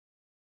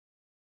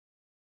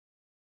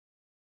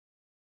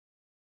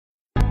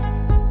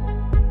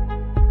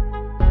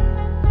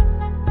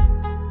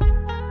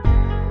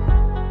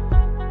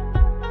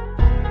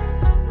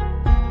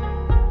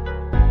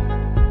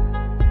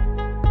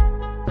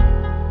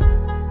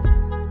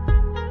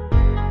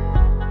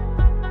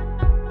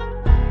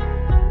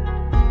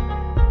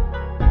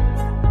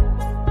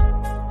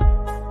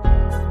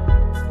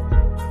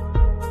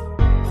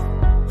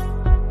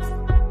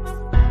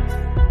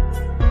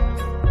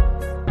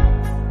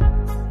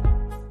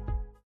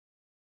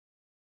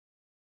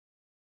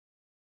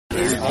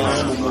I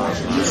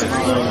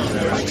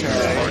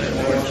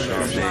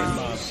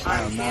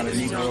am not a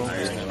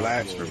Negro,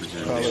 black,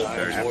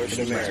 colored,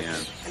 African American.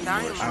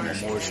 I'm a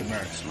Moorish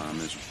American.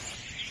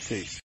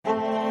 Peace.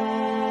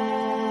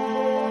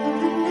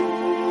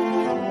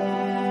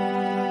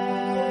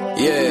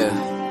 Yeah.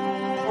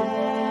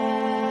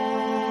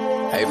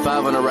 Hey,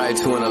 5 on the right,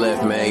 2 on the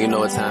left, man. You know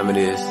what time it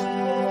is.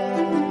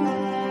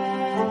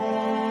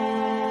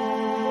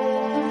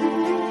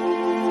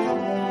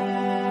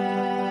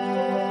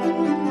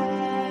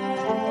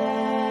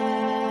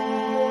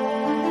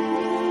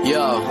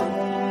 Yo.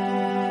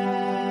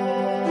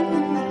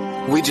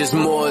 We just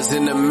Moors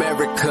in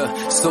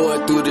America,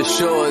 soared through the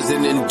shores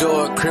and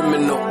endured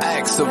criminal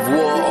acts of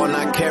war on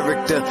our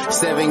character.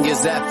 7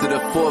 years after the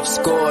 4th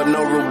score,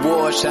 no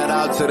reward. Shout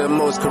out to the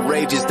most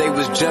courageous, they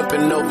was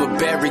jumping over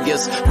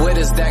barriers. Where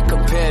does that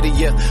compare to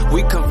you?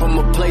 We come from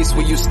a place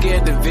where you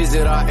scared to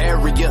visit our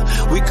area.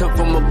 We come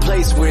from a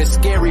place where it's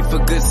scary for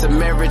good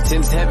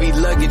Samaritans. Heavy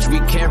luggage we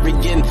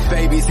carrying,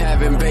 babies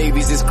having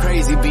babies. It's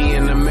crazy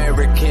being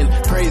American.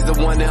 Praise the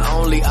one and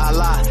only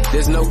Allah,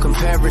 there's no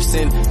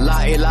comparison.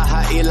 La ilaha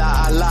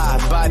illa Allah,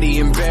 body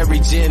and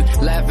buried gin.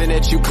 Laughing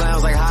at you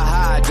clowns like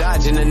ha-ha,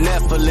 dodging the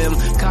Nephilim.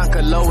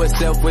 Conquer lower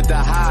self with the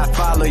high,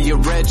 follow your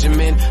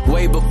regimen.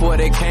 Way before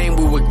they came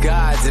we were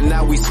gods and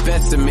now we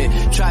specimen.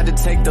 Tried to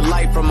take the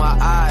light from our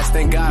eyes,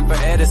 thank God for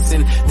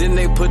Edison. Then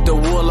they put the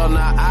wool on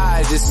our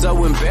eyes, it's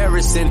so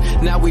embarrassing.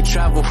 Now we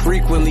travel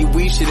frequently,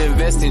 we should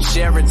invest in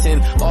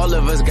Sheraton. All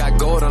of us got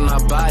gold on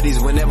our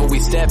bodies whenever we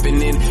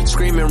stepping in.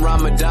 Screaming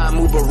Ramadan,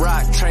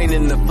 Mubarak,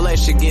 training the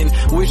flesh again.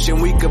 Wishing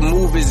we could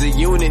move as a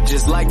unit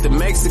just like the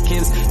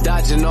Mexicans.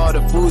 Dodging all the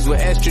foods with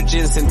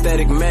estrogen,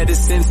 synthetic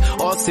medicines.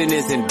 All sin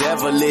isn't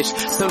devilish.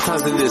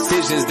 Sometimes the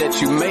decisions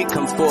that you make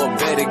come for a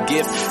better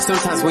gift.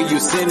 Sometimes when you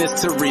sin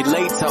it's to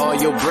relate to all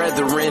your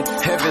brethren.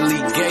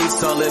 Heavenly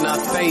gates all in our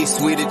face,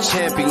 we the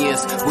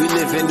champions. We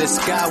live in the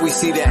sky, we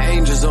see the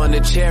angels on the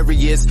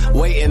chariots.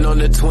 Waiting on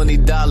the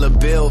 $20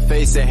 bill,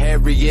 face a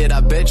Harriet. I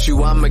bet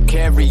you I'ma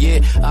carry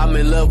it. I'm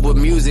in love with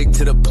music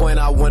to the point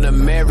I wanna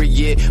marry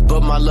it.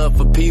 But my love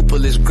for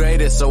people is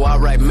greater, so I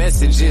write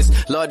messages.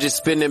 Largest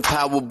spending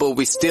power, but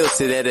we still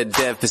sit at a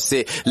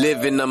deficit.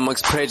 Living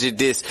amongst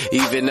prejudice,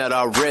 even at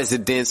our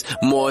residence.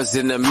 Moors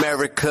in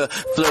America,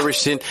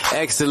 flourishing,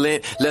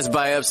 excellent. Let's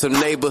buy up some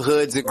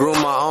neighborhoods and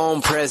groom our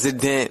own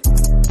president.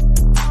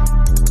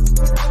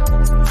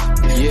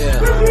 Yeah.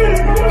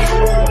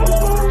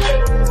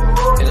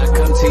 And I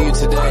come to you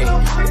today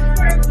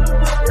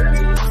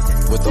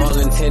with all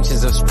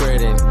intentions of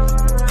spreading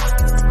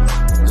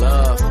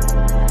love,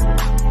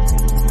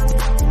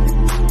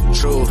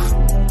 truth,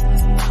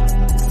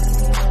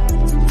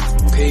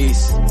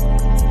 peace,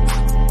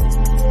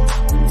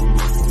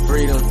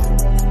 freedom,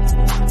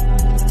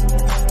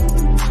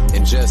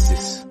 and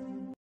justice.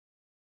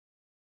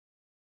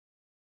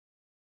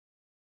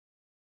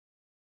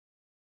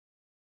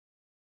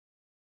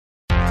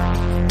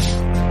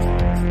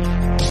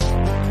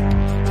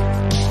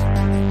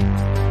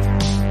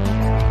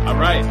 All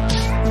right.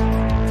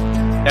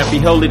 Happy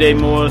Holy Day,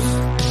 Moors.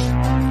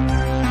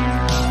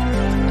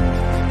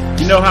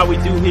 You know how we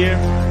do here.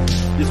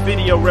 This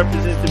video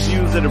represents the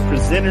views of the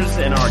presenters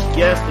and our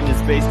guests, and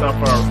is based off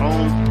our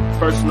own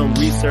personal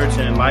research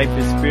and life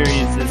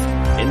experiences.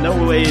 In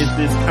no way is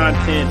this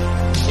content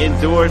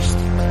endorsed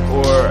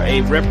or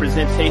a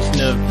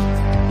representation of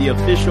the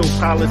official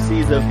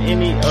policies of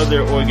any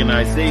other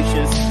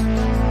organizations.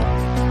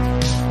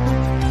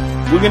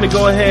 We're going to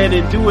go ahead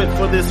and do it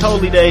for this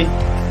holy day.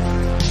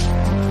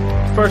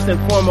 First and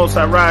foremost,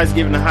 I rise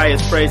giving the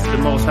highest praise to the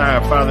Most High,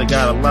 our Father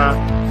God Allah.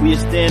 We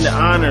extend the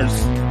honors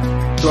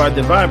to our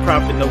divine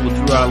prophet, Noble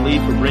Drew Ali,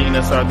 for bringing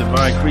us our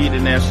divine creed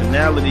and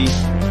nationality.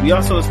 We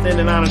also extend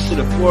an honor to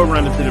the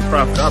forerunner to the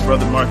prophet, our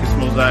brother Marcus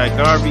Mosiah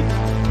Garvey.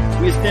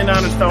 We extend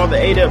honors to all the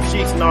ADEP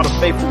sheiks and all the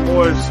faithful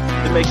Moors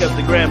that make up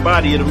the grand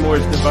body of the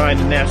Moors Divine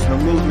and National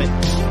Movement.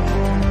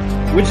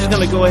 We're just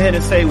going to go ahead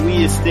and say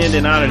we extend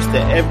an honors to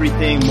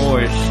everything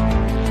Moorish,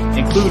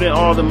 including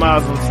all the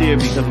Muslims here,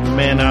 because the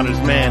man honors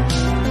man.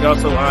 He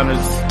also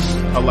honors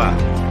Allah.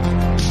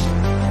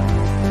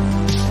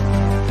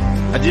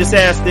 I just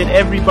ask that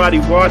everybody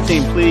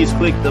watching please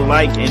click the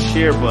like and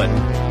share button.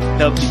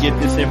 Help to get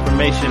this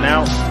information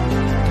out.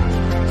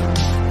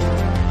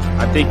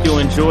 I think you'll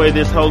enjoy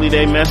this Holy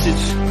Day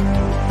message.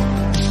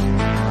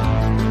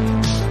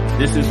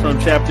 This is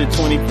from chapter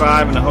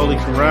 25 in the Holy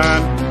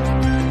Quran.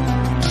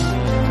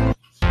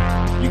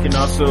 You can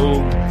also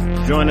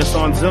join us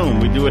on Zoom.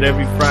 We do it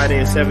every Friday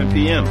at 7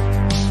 p.m.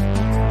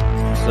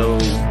 So,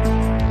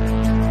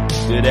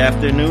 good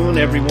afternoon,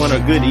 everyone, or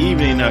good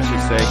evening, I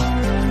should say.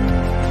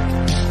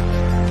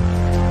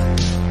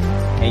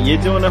 And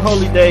you're doing a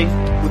holy day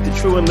with the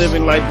true and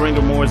living light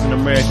bringer Moors in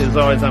America. As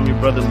always, I'm your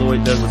brother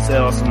Lloyd Douglas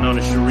L, also known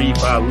as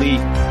Sharif Ali.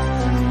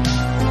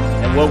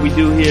 And what we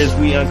do here is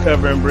we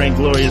uncover and bring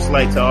glorious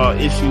light to all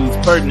issues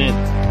pertinent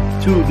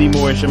to the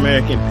Moorish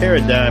American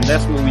paradigm.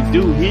 That's what we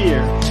do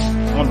here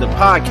on the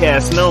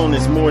podcast known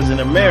as Moors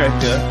in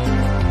America.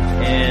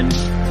 And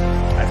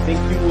I think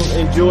you will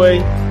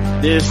enjoy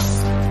this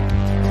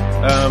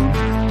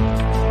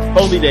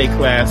Holy Day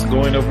class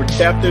going over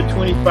chapter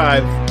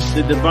 25,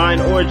 the divine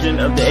origin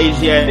of the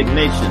Asiatic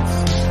nations.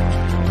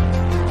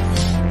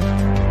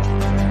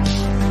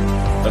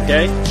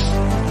 Okay?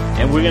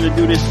 And we're going to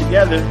do this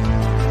together.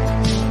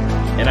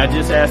 And I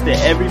just ask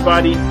that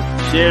everybody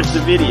shares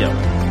the video.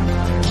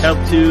 Help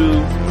to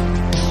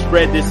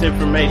spread this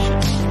information.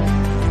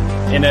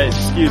 And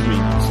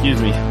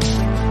excuse me.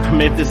 I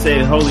meant to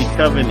say Holy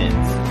Covenant.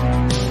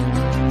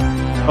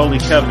 Holy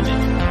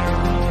Covenant.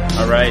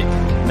 All right?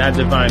 Not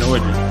divine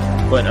origin.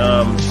 But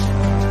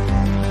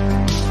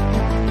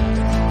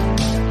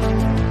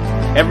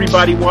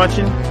everybody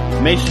watching,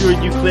 make sure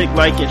you click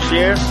like and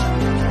share.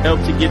 Help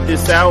to get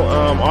this out.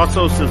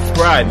 Also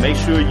subscribe. Make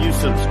sure you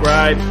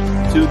subscribe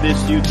to this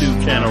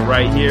YouTube channel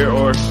right here,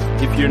 or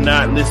if you're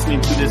not listening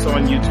to this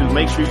on YouTube,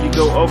 make sure you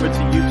go over to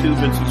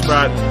YouTube and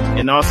subscribe,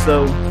 and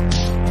also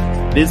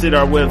visit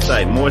our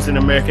website,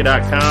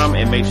 moresinamerica.com,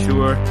 and make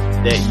sure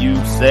that you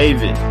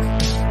save it.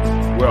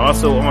 We're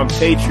also on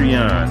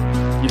Patreon.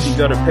 You can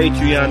go to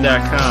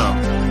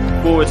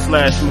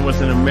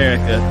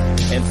patreon.com/moresinamerica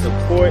and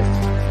support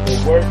the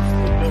good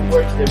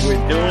works that we're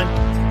doing.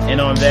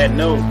 And on that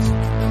note,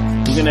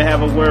 we're going to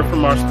have a word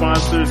from our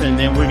sponsors, and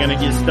then we're going to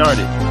get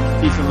started.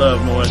 Peace and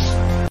love, Morris.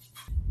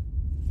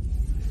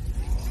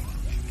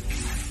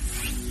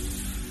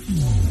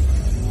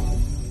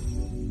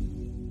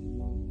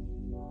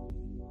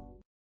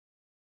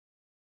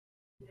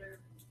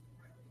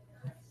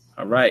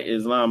 All right,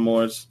 Islam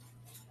Morris.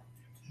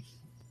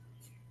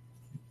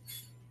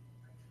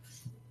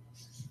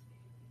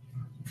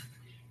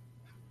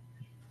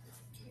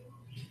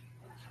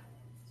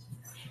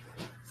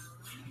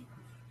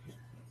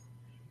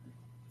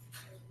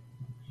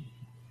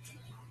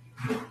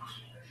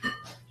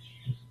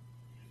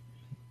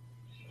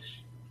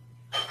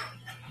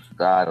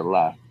 God,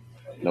 Allah,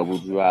 Noble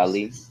Drew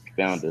Ali,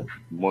 founder,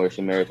 Moorish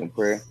American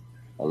Prayer,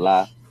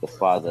 Allah, the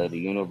Father of the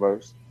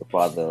universe, the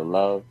Father of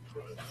love,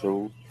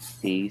 truth,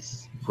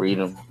 peace,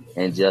 freedom,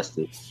 and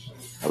justice.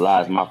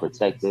 Allah is my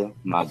protector,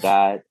 my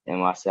guide, and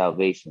my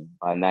salvation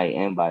by night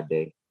and by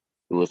day.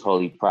 Through his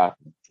holy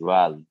prophet, Drew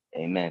Ali.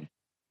 Amen.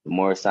 The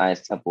Moorish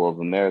Science Temple of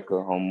America,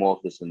 home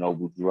office of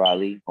Noble Drew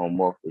Ali, home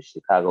office,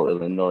 Chicago,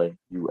 Illinois,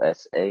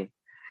 USA.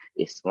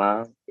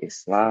 Islamism.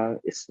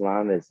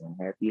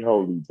 Happy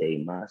Holy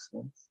Day,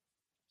 Muslims.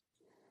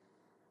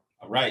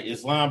 All right,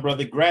 Islam,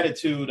 brother,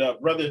 gratitude.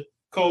 Brother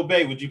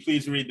Kobe, would you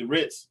please read the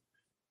writs?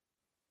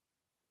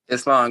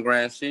 Islam,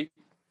 Grand Sheikh.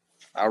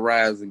 I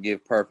rise and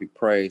give perfect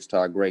praise to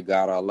our great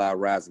God Allah.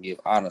 Rise and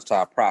give honors to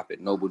our prophet,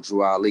 Noble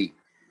Drew Ali.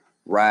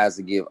 Rise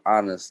and give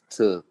honors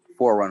to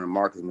forerunner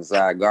Marcus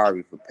Messiah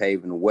Garvey for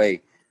paving the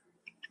way.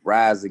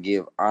 Rise to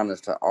give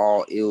honors to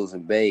all ills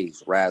and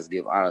bays. Rise to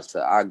give honors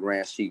to our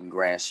Grand Sheik and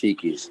Grand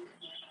Sheikish.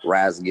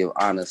 Rise to give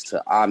honors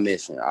to our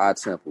mission, our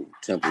temple,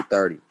 Temple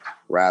 30.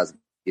 Rise to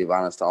give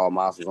honors to all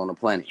Muslims on the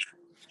planet.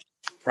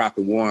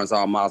 Prophet warns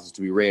all Muslims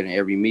to be read in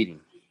every meeting.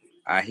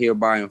 I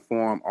hereby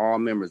inform all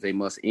members they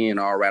must end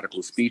all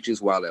radical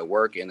speeches while at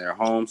work, in their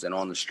homes, and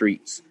on the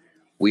streets.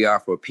 We are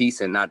for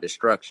peace and not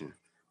destruction.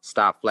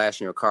 Stop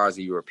flashing your cards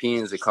at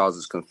Europeans. It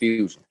causes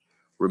confusion.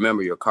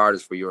 Remember, your card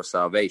is for your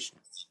salvation.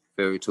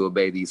 Failure to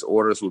obey these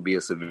orders will be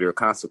a severe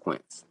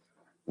consequence.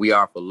 We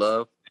are for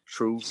love,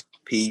 truth,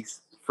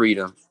 peace,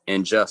 freedom,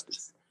 and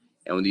justice.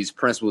 And when these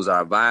principles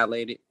are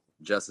violated,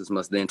 justice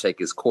must then take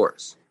its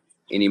course.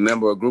 Any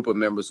member or group of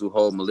members who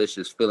hold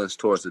malicious feelings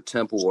towards the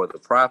temple or the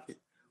prophet,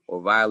 or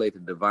violate the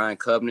divine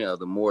covenant of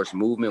the Moorish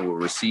movement, will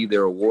receive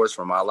their rewards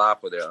from Allah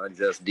for their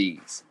unjust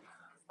deeds.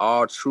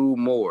 All true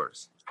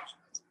Moors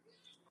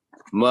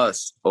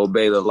must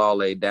obey the law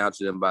laid down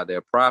to them by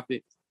their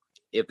prophet.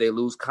 If they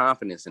lose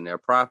confidence in their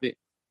prophet,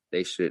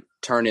 they should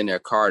turn in their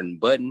card and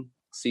button,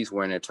 cease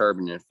wearing their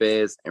turban and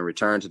fez, and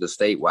return to the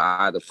state where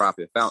I, the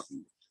prophet, found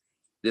you.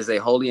 This is a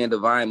holy and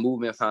divine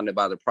movement founded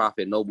by the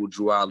prophet Noble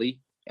Drew Ali,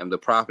 and the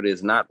prophet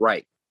is not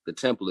right. The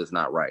temple is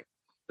not right.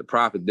 The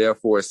prophet,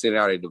 therefore, is sending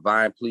out a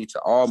divine plea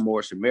to all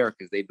Moorish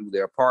Americans. They do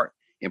their part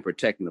in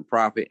protecting the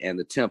prophet and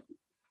the temple.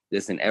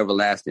 This is an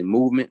everlasting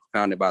movement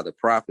founded by the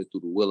prophet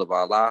through the will of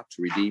Allah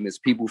to redeem his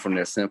people from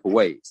their sinful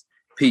ways.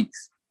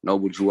 Peace,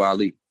 Noble Drew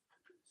Ali.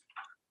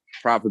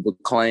 Prophet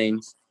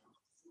proclaims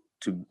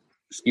to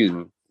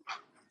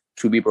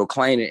be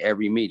proclaimed in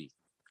every meeting.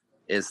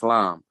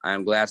 Islam, I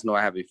am glad to know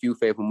I have a few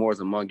faithful Moors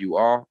among you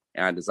all,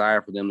 and I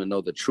desire for them to know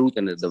the truth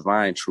and the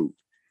divine truth.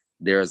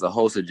 There is a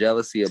host of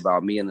jealousy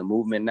about me and the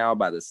movement now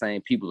by the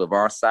same people of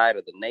our side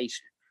of the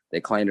nation.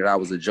 They claimed that I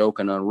was a joke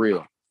and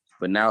unreal.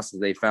 But now,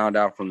 since they found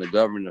out from the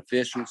government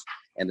officials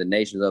and the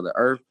nations of the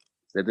earth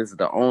that this is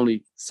the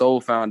only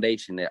sole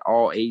foundation that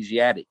all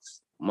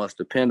Asiatics must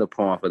depend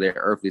upon for their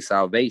earthly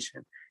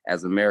salvation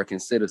as American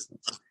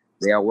citizens,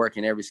 they are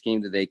working every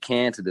scheme that they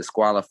can to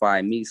disqualify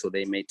me so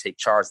they may take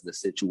charge of the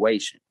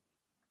situation.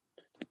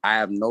 I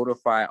have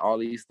notified all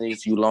these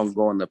things to you long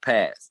ago in the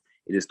past.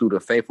 It is through the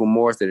faithful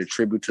Moors that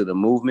attribute to the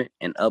movement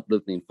and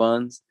uplifting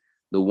funds.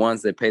 The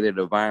ones that pay their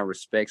divine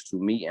respects to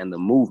me and the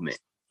movement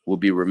will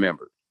be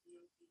remembered.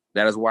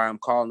 That is why I'm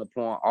calling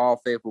upon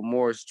all faithful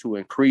Moors to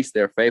increase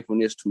their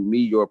faithfulness to me,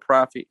 your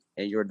prophet,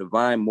 and your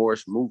divine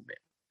Moorish movement.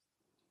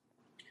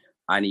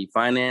 I need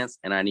finance,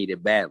 and I need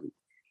it badly.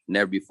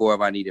 Never before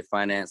have I needed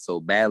finance so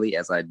badly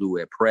as I do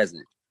at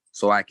present,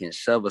 so I can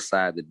shove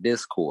aside the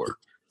discord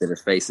that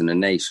is facing the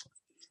nation.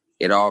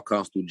 It all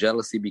comes through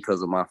jealousy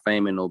because of my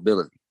fame and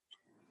nobility.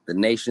 The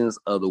nations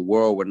of the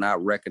world would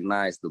not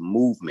recognize the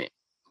movement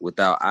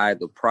without I,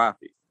 the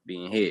prophet,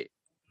 being head.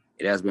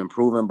 It has been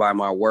proven by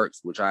my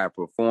works, which I have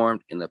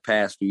performed in the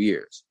past few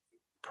years.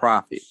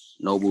 Prophet,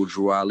 Noble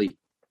Drew Ali.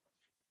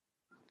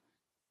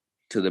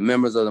 To the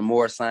members of the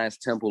Moor Science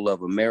Temple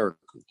of America,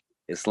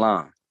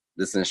 Islam,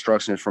 this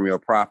instruction is from your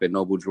prophet,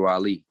 Noble Drew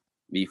Ali.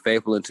 Be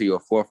faithful unto your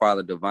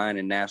forefather divine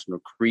and national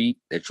creed,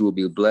 that you will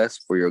be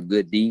blessed for your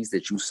good deeds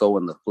that you sow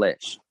in the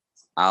flesh.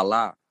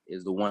 Allah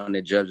is the one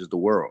that judges the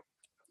world,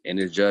 and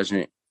his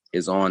judgment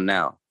is on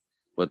now,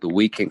 but the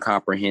weak can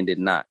comprehend it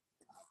not.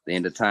 The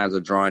end of times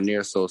are drawing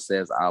near, so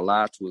says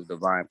Allah to his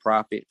divine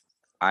prophet,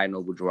 I,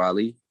 Noble Drew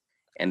Ali,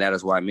 and that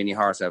is why many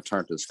hearts have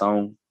turned to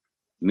stone.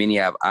 Many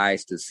have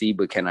eyes to see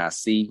but cannot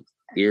see,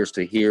 ears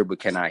to hear but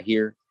cannot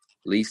hear,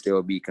 lest they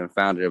will be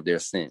confounded of their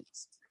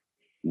sins.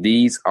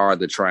 These are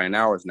the trying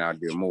hours now,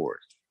 dear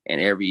Moors, and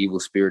every evil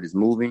spirit is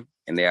moving,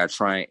 and they are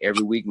trying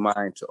every weak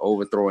mind to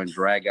overthrow and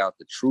drag out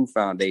the true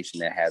foundation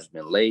that has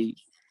been laid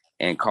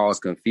and cause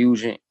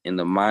confusion in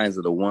the minds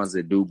of the ones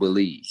that do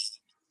believe.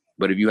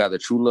 But if you have the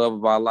true love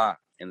of Allah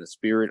and the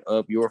spirit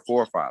of your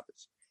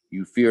forefathers,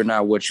 you fear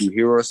not what you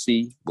hear or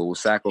see, but will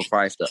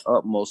sacrifice the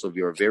utmost of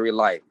your very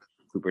life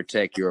to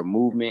protect your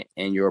movement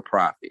and your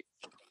prophet.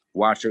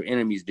 Watch your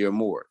enemies, dear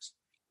Moors.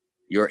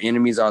 Your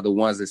enemies are the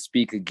ones that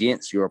speak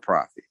against your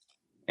prophet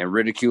and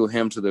ridicule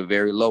him to the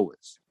very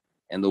lowest,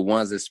 and the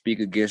ones that speak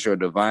against your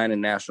divine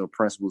and national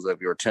principles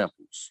of your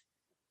temples.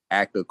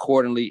 Act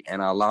accordingly,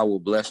 and Allah will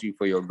bless you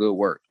for your good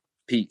work.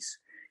 Peace.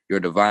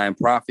 Your divine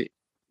prophet,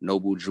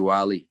 Noble Drew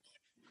Ali.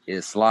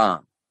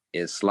 Islam,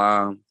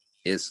 Islam,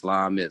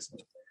 Islamism.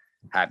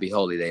 Happy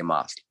Holy Day,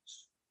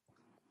 Muslims.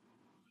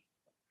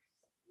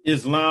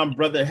 Islam,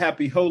 brother,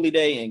 happy Holy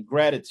Day and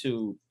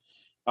gratitude.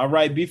 All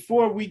right,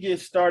 before we get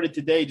started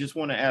today, just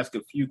want to ask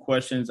a few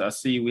questions. I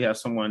see we have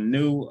someone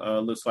new,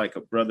 looks like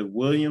a brother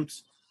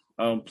Williams.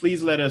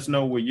 Please let us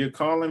know where you're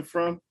calling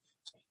from.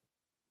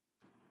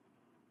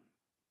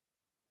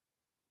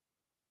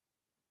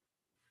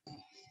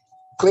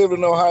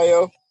 Cleveland,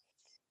 Ohio.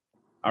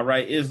 All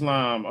right,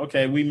 Islam.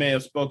 Okay, we may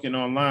have spoken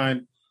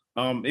online.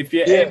 If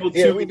you're able to,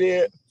 yeah, we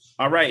did.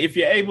 All right, if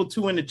you're able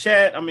to in the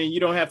chat, I mean, you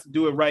don't have to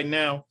do it right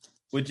now,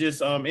 but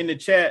just in the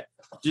chat,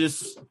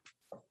 just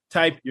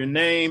type your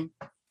name,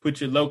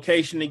 put your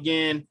location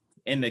again,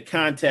 and the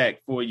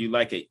contact for you,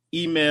 like an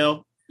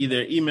email,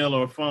 either email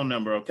or a phone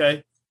number.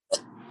 Okay.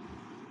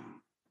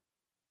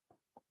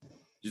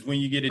 Just when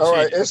you get a chance. All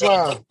right,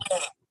 Islam.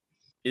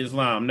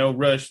 Islam, no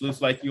rush.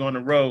 Looks like you're on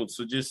the road,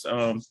 so just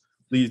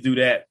please do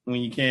that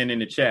when you can in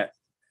the chat.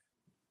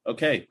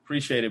 Okay,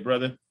 appreciate it,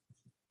 brother.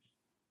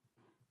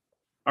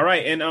 All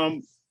right,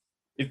 and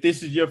if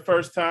this is your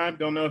first time,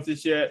 don't know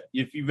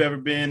if you've ever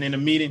been in a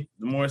meeting,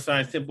 the Moor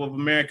Science Temple of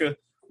America,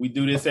 we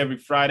do this every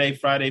Friday.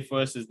 Friday for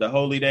us is the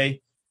holy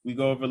day. We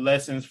go over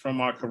lessons from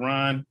our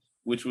Quran,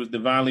 which was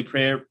divinely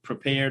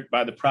prepared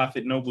by the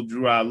Prophet Noble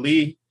Drew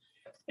Ali,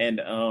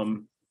 and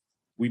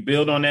we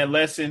build on that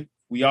lesson.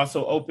 We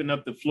also open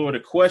up the floor to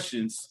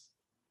questions.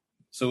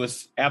 So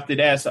it's after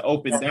that, it's an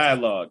open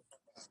dialogue.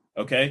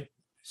 Okay.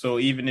 So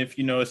even if,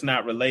 it's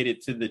not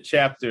related to the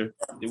chapter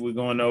that we're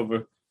going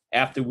over,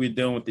 after we're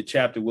done with the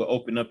chapter, we'll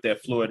open up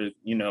that floor to,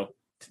 to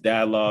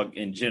dialogue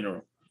in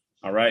general.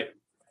 All right.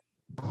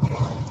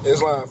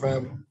 Islam,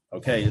 family.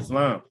 Okay.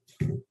 Islam.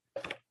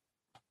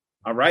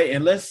 All right.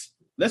 And let's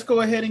go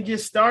ahead and get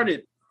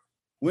started.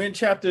 We're in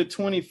chapter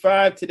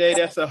 25 today.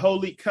 That's a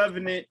holy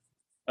covenant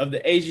of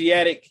the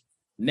Asiatic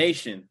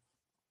nation.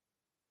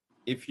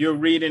 If you're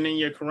reading in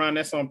your Quran,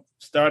 that's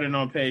starting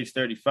on page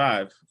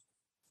 35. Let's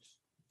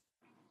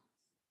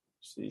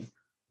see.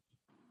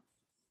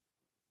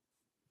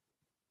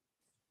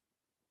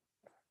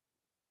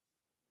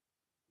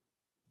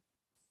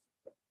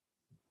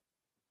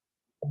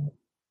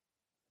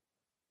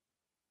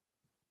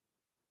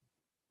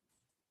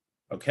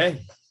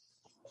 Okay.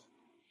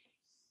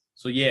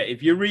 So yeah,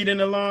 if you're reading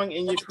along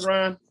in your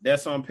Quran,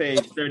 that's on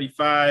page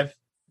 35.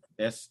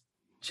 That's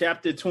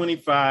chapter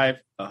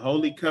 25, a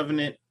holy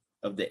covenant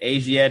of the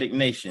Asiatic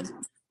nation.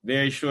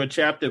 Very short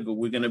chapter, but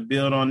we're going to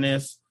build on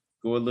this,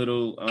 go a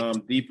little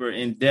deeper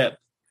in depth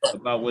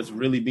about what's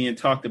really being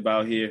talked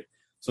about here.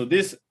 So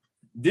this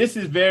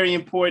is very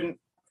important.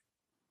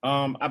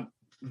 I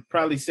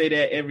probably say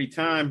that every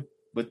time,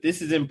 but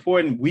this is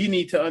important. We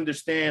need to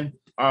understand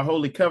our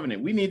holy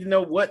covenant. We need to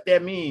know what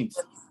that means,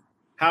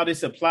 how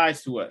this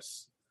applies to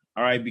us.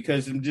 All right,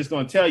 because I'm just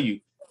going to tell you,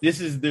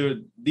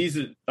 these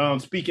are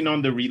speaking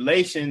on the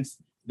relations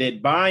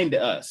that bind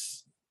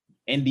us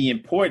and the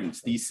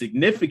importance, the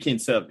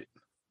significance of it,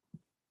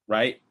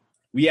 right?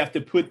 We have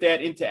to put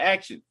that into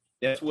action.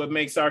 That's what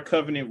makes our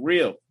covenant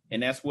real.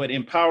 And that's what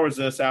empowers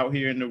us out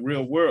here in the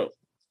real world.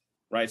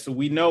 right? So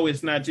we know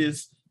it's not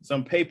just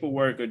some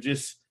paperwork or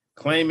just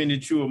claiming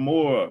that you are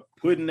more,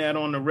 putting that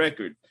on the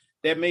record.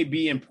 That may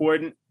be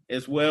important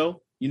as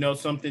well,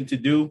 something to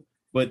do,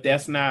 but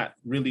that's not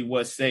really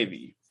what's saving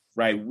you,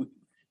 right?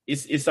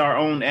 It's our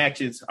own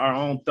actions, our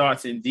own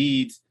thoughts and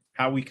deeds,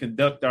 how we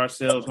conduct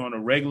ourselves on a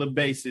regular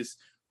basis,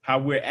 how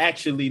we're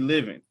actually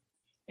living.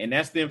 And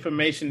that's the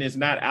information that's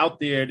not out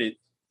there, that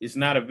it's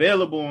not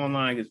available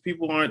online, because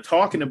people aren't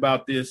talking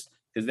about this,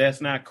 because that's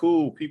not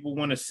cool. People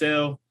want to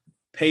sell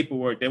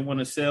paperwork. They want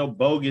to sell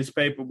bogus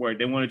paperwork.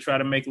 They want to try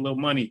to make a little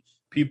money.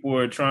 People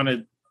are trying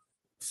to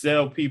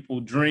sell people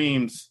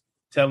dreams,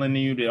 telling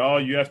you that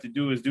all you have to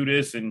do is do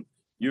this and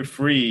you're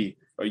free,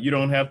 or you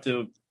don't have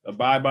to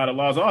abide by the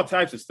laws. All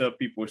types of stuff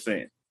people are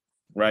saying,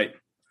 right?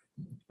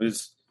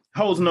 It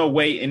holds no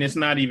weight, and it's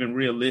not even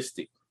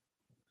realistic.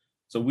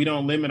 So we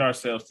don't limit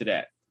ourselves to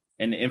that.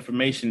 And the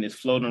information is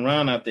floating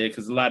around out there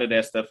because a lot of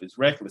that stuff is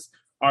reckless.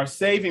 Our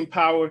saving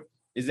power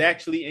is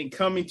actually in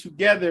coming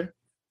together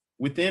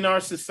within our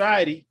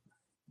society,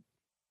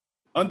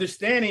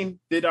 understanding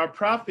that our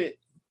prophet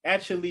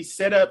actually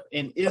set up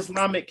an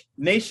Islamic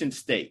nation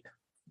state,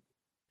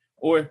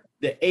 or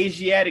the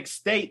Asiatic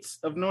states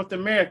of North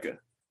America.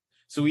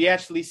 So we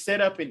actually set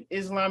up an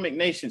Islamic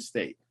nation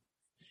state,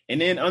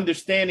 and then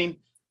understanding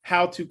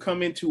how to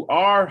come into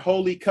our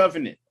holy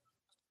covenant,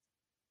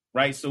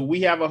 right? So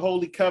we have a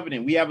holy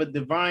covenant. We have a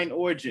divine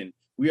origin.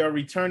 We are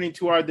returning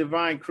to our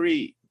divine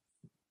creed,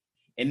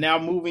 and now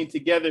moving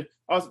together,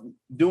 also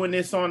doing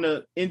this on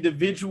an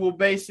individual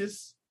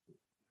basis,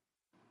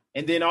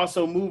 and then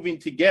also moving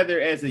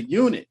together as a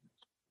unit.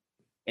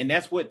 And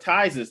that's what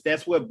ties us.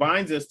 That's what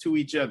binds us to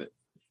each other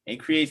and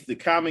creates the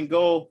common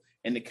goal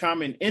and the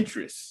common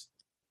interests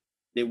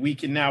that we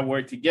can now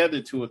work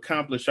together to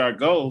accomplish our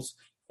goals.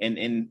 And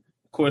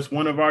of course,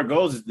 one of our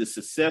goals is the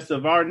success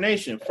of our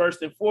nation,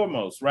 first and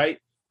foremost, right?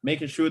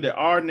 Making sure that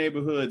our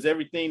neighborhoods,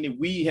 everything that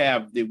we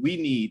have, that we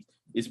need,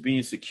 is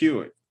being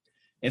secured.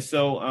 And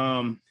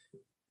so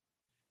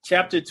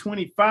chapter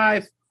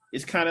 25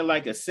 is kind of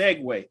like a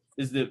segue.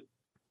 Is the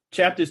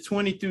chapters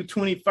 20 through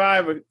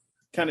 25 are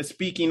kind of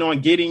speaking on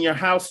getting your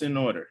house in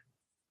order.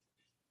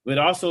 But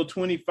also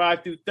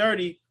 25 through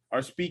 30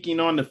 are speaking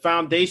on the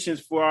foundations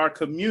for our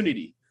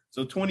community.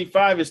 So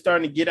 25 is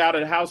starting to get out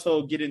of the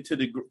household, get into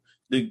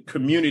the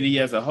community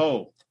as a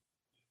whole.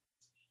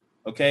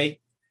 Okay.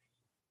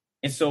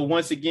 And so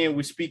once again,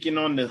 we're speaking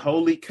on the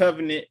holy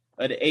covenant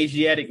of the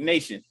Asiatic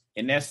nation.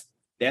 And that's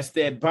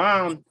that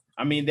bond.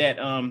 I mean,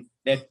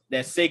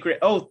 that sacred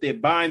oath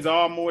that binds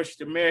all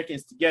Moorish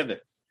Americans together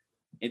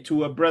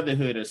into a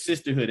brotherhood, a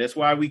sisterhood. That's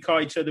why we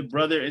call each other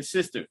brother and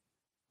sister.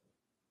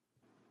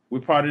 We're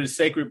part of the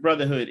sacred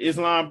brotherhood.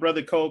 Islam,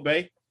 Brother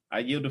Kobe, I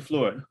yield the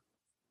floor.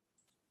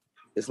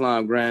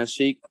 Islam Grand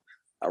Sheikh,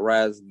 I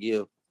rise to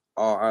give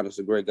all honors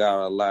to great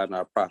God, Allah, and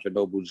our prophet,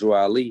 Noble Drew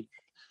Ali.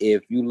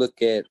 If you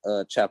look at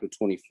chapter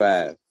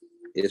 25,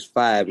 it's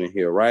 5 in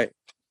here, right?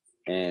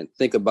 And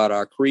think about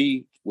our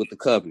creed with the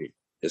covenant,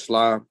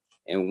 Islam.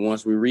 And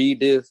once we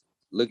read this,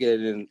 look at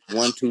it in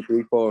 1, 2,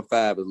 3, 4, and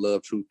 5 is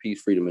love, truth,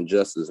 peace, freedom, and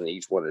justice in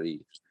each one of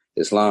these.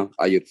 Islam,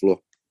 I yield the floor.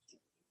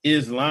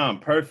 Islam,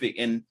 perfect.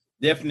 And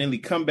definitely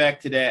come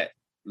back to that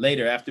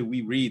later after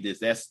we read this.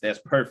 That's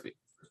perfect.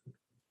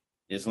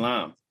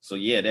 Islam. So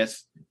yeah,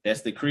 that's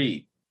the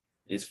creed.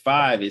 It's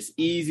 5. It's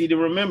easy to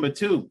remember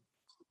too.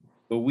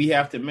 But we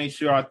have to make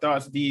sure our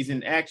thoughts, deeds,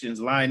 and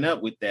actions line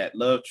up with that.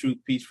 Love, truth,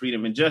 peace,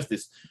 freedom, and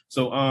justice.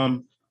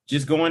 So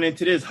just going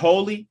into this,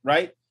 holy,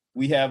 right?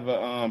 We have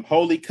a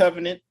holy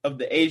covenant of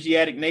the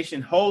Asiatic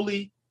nation.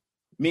 Holy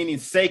meaning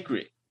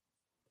sacred,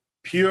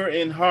 pure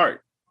in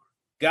heart,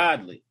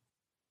 godly,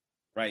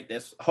 right?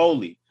 That's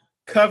holy.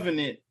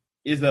 Covenant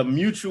is a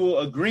mutual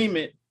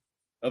agreement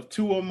of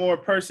 2 or more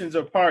persons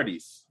or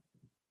parties.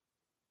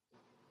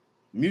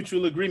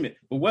 Mutual agreement.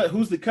 But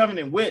who's the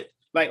covenant with?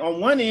 Like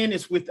on one end,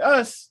 it's with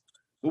us,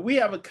 but we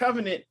have a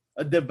covenant,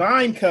 a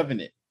divine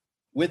covenant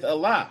with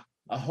Allah,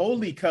 a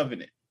holy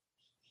covenant,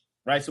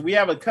 right? So we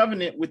have a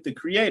covenant with the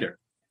Creator.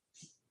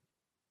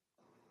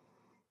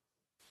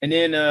 And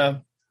then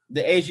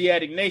the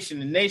Asiatic nation.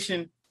 The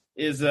nation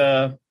is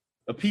a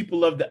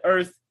people of the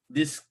earth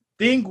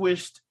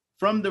distinguished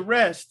from the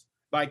rest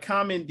by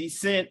common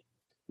descent,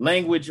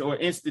 language, or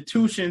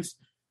institutions.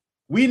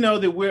 We know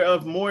that we're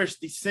of Moorish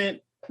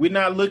descent. We're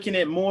not looking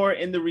at Moor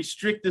in the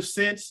restrictive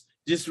sense,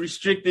 just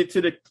restricted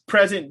to the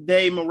present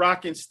day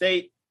Moroccan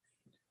state.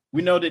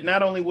 We know that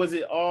not only was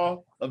it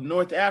all of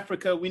North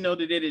Africa, we know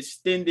that it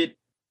extended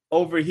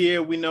over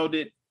here. We know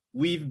that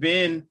we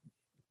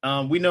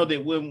know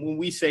that when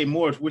we say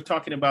Moors, we're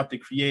talking about the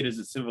creators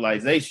of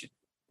civilization,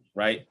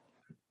 right?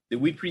 That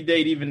we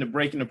predate even the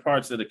breaking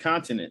apart of the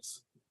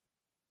continents.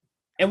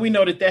 And we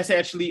know that that's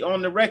actually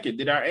on the record,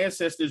 that our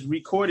ancestors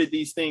recorded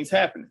these things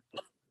happening.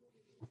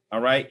 All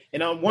right.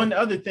 And one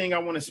other thing I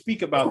want to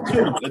speak about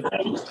too,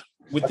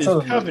 with this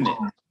covenant.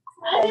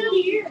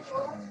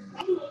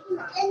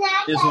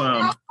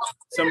 Islam.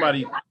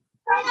 Somebody.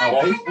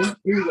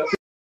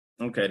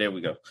 Okay, there we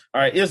go.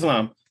 All right,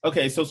 Islam.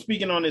 Okay, so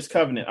speaking on this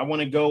covenant, I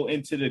want to go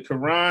into the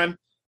Quran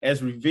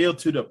as revealed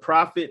to the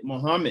prophet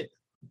Muhammad.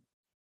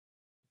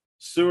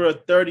 Surah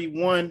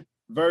 31,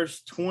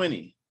 verse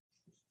 20.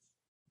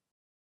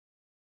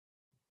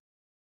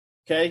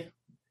 Okay.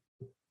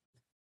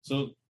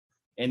 So,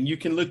 and you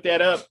can look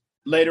that up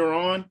later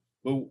on,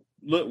 but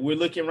look, we're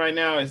looking right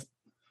now at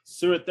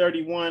Surah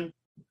 31,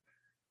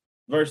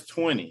 verse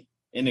 20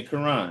 in the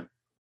Quran.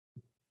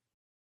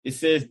 It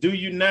says, do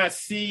you not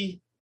see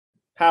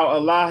how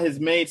Allah has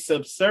made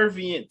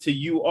subservient to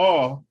you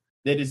all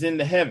that is in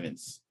the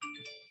heavens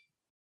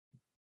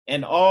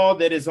and all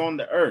that is on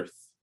the earth?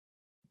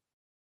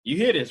 You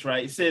hear this,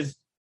 right? It says,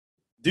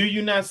 do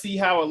you not see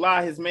how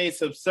Allah has made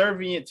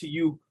subservient to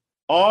you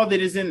all that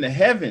is in the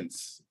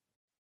heavens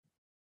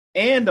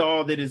and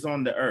all that is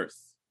on the earth,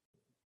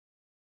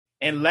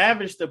 and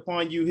lavished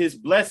upon you his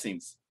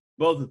blessings,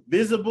 both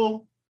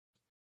visible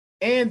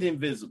and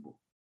invisible?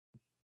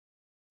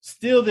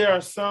 Still, there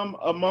are some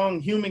among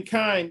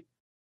humankind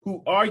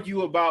who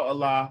argue about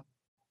Allah,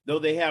 though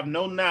they have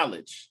no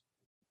knowledge,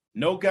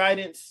 no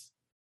guidance,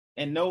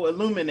 and no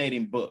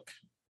illuminating book.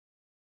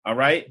 All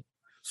right.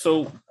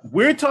 So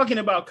we're talking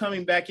about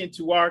coming back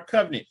into our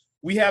covenant.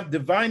 We have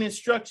divine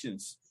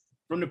instructions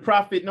from the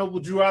Prophet Noble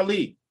Drew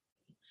Ali.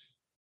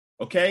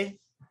 Okay.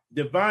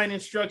 Divine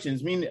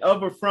instructions, meaning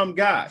of or from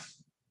God.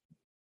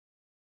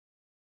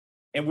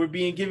 And we're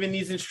being given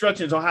these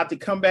instructions on how to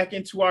come back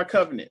into our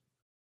covenant.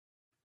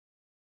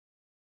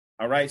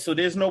 All right. So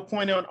there's no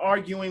point on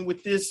arguing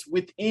with this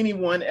with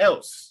anyone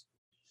else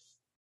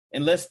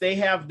unless they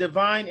have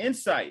divine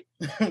insight,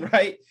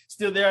 right?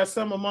 Still, there are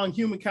some among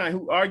humankind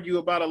who argue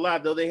about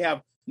Allah, though they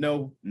have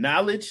no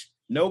knowledge,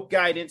 no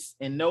guidance,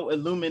 and no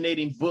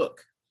illuminating book,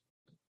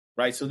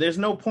 right? So there's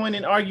no point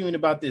in arguing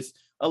about this.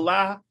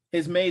 Allah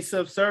has made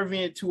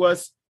subservient to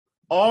us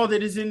all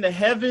that is in the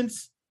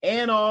heavens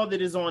and all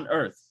that is on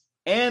earth,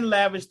 and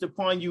lavished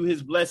upon you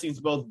his blessings,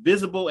 both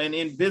visible and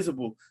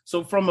invisible.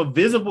 So from a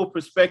visible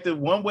perspective,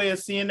 one way of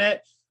seeing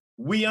that,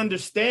 we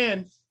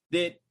understand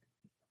that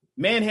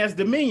man has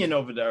dominion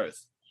over the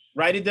earth,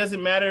 right? It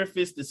doesn't matter if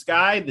it's the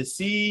sky, the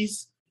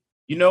seas,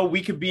 you know,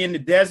 we could be in the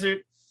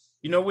desert.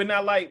 You know, we're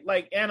not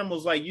like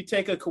animals. Like you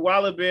take a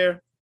koala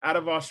bear out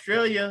of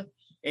Australia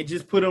and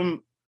just put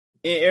him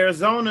in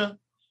Arizona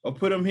or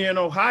put him here in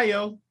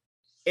Ohio,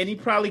 and he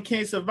probably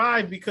can't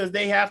survive because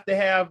they have to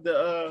have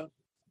the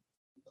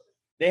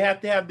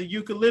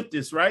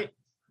eucalyptus, right?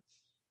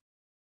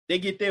 They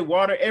get their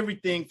water,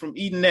 everything from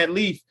eating that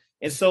leaf.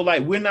 And so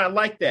like, we're not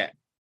like that,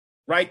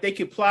 right? They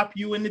could plop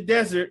you in the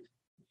desert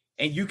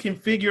and you can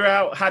figure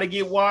out how to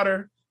get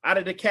water out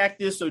of the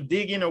cactus or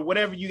dig in or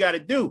whatever you got to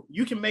do.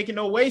 You can make an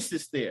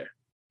oasis there,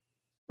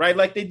 right?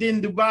 Like they did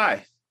in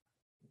Dubai.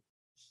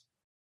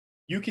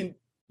 You can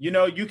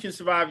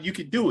survive. You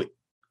can do it.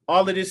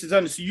 All of this is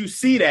under. So you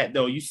see that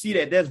though. You see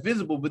that that's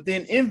visible, but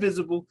then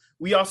invisible,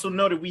 we also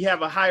know that we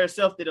have a higher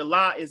self, that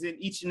Allah is in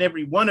each and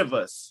every one of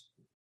us,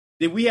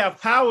 that we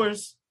have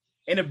powers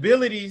and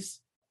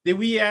abilities that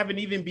we haven't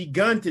even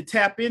begun to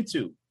tap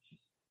into.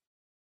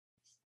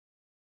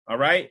 All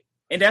right.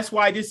 And that's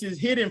why this is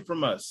hidden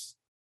from us,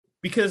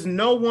 because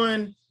no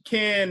one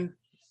can,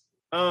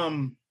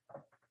 why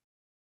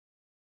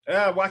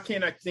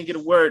can't I think of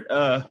the word?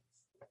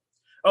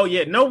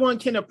 No one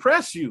can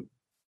oppress you.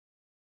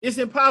 It's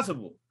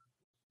impossible.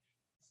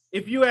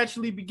 If you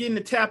actually begin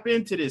to tap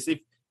into this,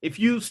 if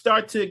you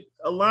start to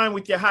align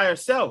with your higher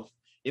self,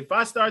 if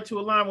I start to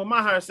align with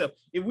my higher self,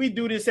 if we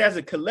do this as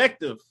a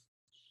collective,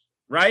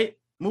 right,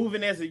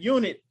 moving as a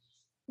unit,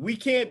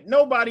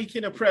 nobody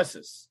can oppress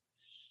us.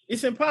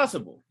 It's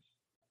impossible.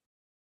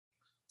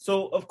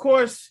 So, of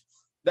course,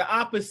 the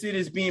opposite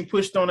is being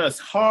pushed on us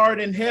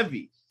hard and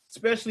heavy,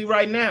 especially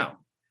right now,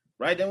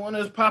 right? They want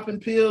us popping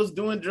pills,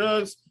 doing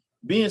drugs,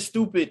 being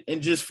stupid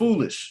and just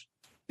foolish.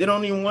 They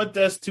don't even want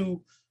us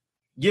to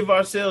give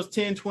ourselves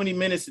 10, 20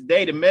 minutes a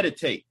day to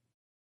meditate,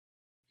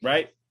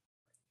 right?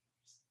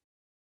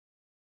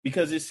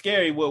 Because it's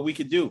scary what we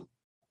could do.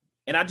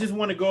 And I just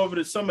want to go over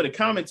to some of the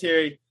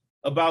commentary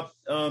about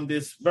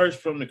this verse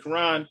from the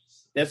Quran.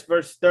 That's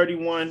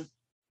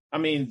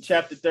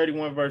chapter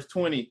 31, verse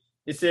 20.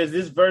 It says,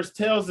 this verse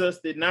tells us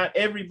that not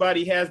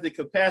everybody has the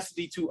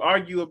capacity to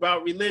argue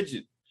about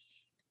religion.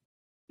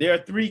 There are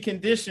three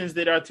conditions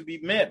that are to be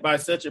met by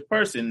such a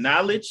person: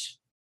 knowledge,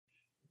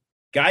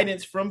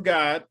 guidance from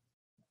God,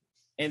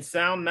 and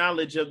sound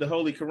knowledge of the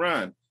Holy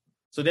Quran.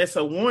 So that's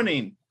a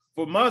warning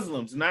for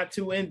Muslims not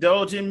to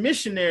indulge in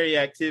missionary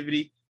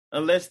activity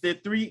unless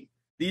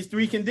these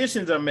three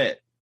conditions are met.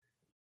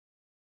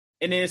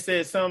 And then it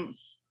says some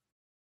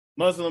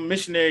Muslim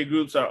missionary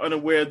groups are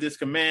unaware of this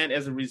command.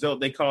 As a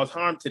result, they cause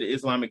harm to the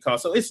Islamic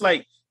cause. So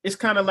it's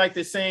kind of like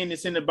the saying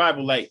that's in the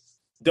Bible, like,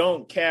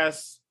 don't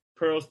cast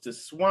pearls to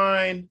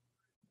swine.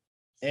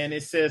 And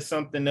it says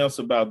something else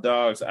about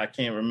dogs. I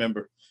can't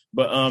remember.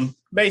 But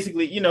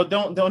basically,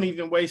 don't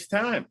even waste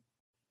time,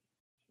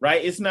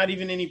 right? It's not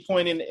even any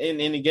point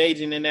in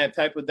engaging in that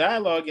type of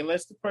dialogue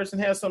unless the person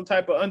has some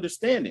type of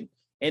understanding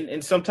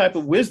and some type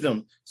of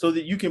wisdom so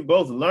that you can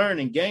both learn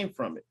and gain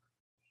from it,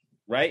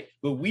 right?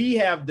 But we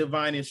have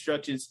divine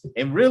instructions,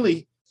 and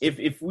really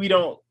if we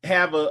don't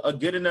have a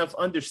good enough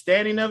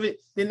understanding of it,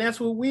 then that's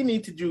what we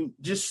need to do.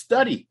 Just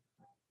study,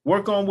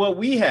 work on what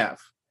we have,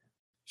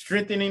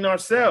 strengthening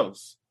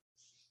ourselves.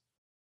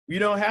 You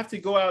don't have to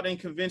go out and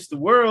convince the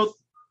world.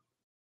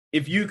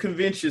 If you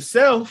convince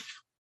yourself,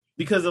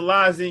 because the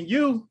lie is in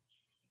you,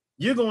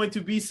 you're going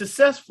to be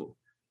successful.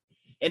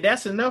 And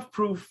that's enough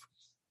proof.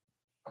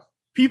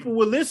 People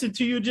will listen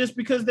to you just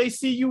because they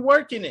see you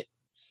working it.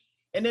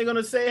 And they're going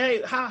to say,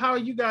 hey, how are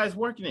you guys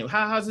working it?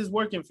 How's this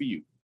working for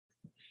you?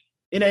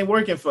 It ain't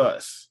working for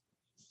us.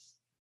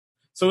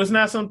 So it's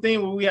not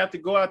something where we have to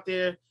go out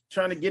there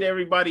trying to get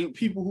everybody,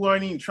 people who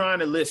aren't even trying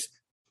to listen.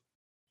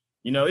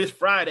 You know, it's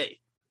Friday.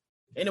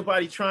 Ain't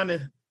nobody trying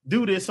to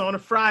do this on a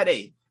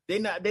Friday. They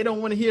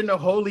don't want to hear no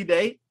holy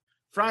day.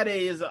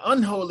 Friday is an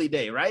unholy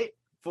day, right?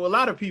 For a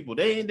lot of people,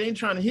 they ain't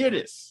trying to hear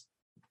this.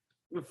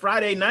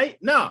 Friday night?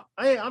 No,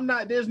 I'm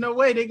not. There's no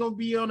way they're going to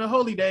be on a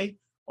holy day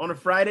on a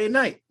Friday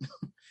night,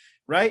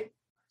 right?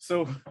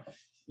 So,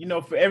 you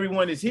know, for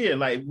everyone is here,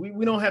 like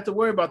we don't have to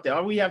worry about that.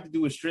 All we have to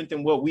do is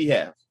strengthen what we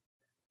have,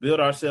 build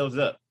ourselves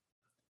up.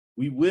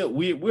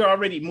 We're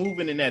already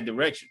moving in that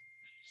direction.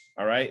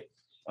 All right.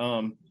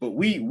 But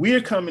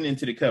we're coming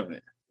into the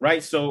covenant,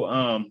 right?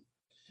 So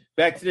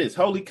back to this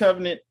Holy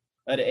Covenant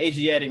of the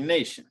Asiatic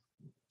nation.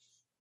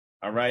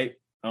 All right.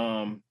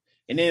 And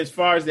then as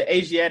far as the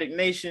Asiatic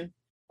nation,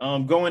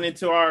 going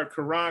into our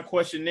Quran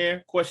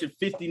questionnaire, question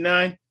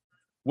 59,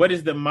 what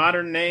is the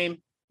modern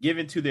name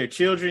given to their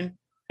children?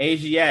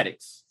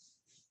 Asiatics,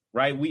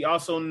 right? We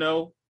also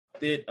know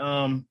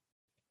that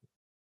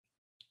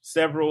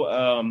several,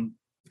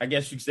 I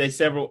guess you could say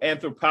several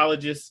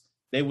anthropologists,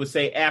 they would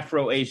say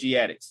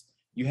Afro-Asiatics.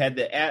 You had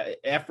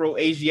the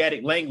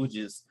Afro-Asiatic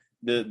languages,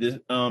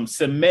 the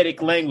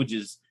Semitic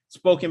languages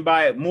spoken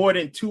by more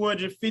than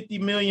 250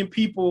 million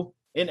people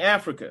in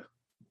Africa.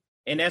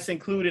 And that's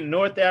including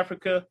North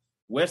Africa,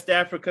 West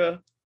Africa,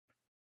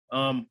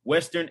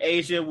 Western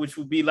Asia, which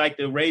would be like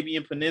the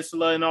Arabian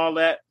Peninsula and all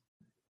that.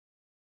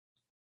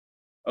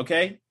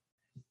 Okay.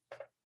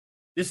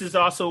 This is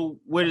also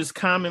what is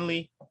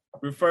commonly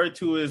referred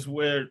to as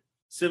where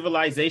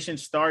civilization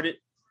started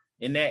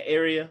in that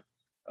area,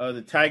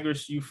 the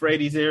Tigris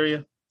Euphrates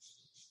area.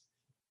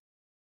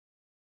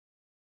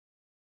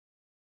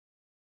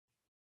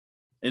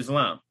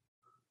 Islam.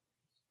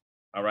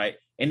 All right.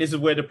 And this is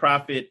where the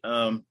prophet,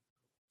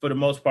 for the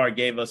most part,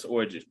 gave us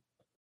origin,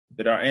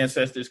 that our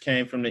ancestors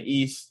came from the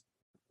east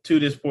to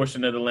this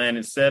portion of the land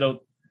and settled.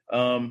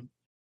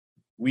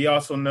 We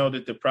also know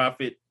that the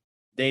prophet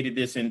dated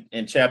this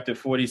in chapter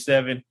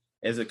 47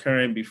 as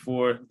occurring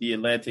before the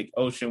Atlantic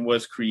Ocean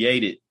was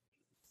created.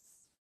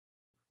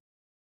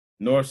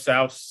 North,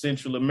 South,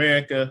 Central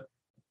America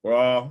were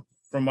all,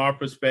 from our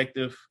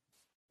perspective,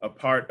 a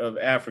part of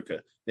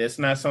Africa. That's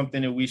not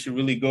something that we should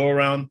really go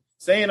around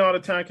saying all the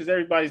time because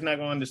everybody's not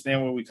going to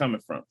understand where we're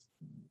coming from.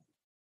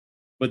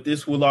 But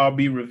this will all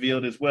be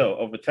revealed as well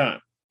over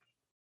time.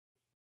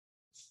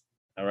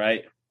 All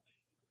right.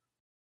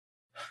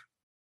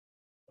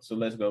 So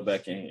let's go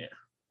back in here.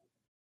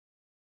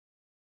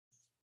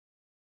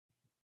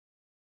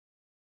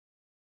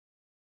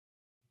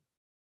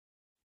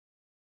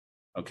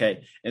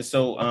 Okay. And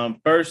so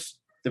first,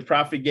 the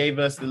prophet gave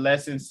us the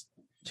lessons,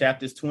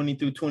 chapters 20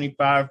 through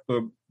 25,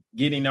 for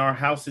getting our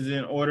houses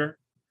in order,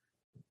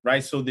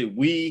 right? So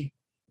that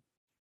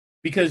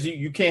because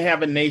you can't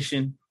have a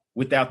nation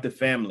without the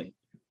family.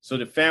 So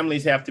the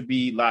families have to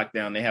be locked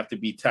down. They have to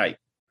be tight.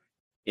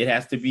 It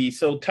has to be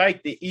so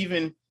tight that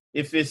even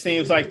if it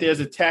seems like there's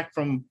attack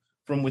from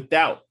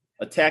without,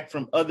 attack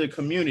from other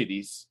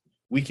communities,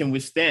 we can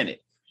withstand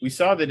it. We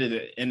saw that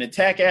an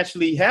attack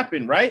actually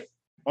happened, right?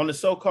 On the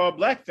so-called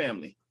Black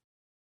family,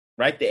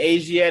 right? The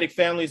Asiatic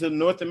families of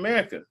North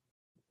America,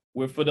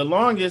 where for the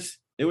longest,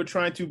 they were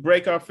trying to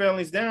break our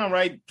families down,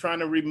 right? Trying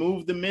to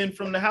remove the men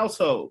from the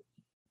household,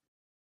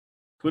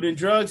 putting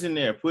drugs in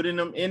there, putting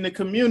them in the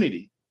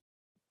community,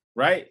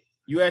 right?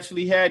 You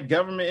actually had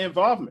government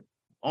involvement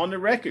on the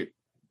record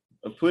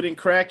of putting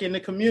crack in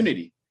the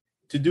community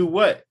to do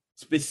what?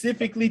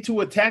 Specifically to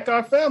attack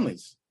our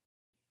families,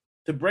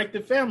 to break the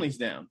families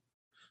down.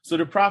 So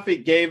the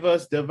prophet gave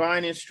us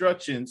divine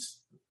instructions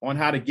on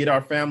how to get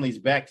our families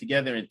back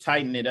together and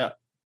tighten it up,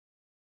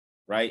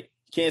 right?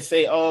 You can't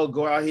say, oh,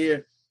 go out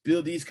here,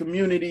 build these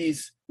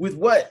communities with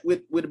what?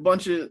 With a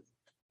bunch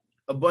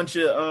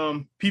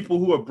of people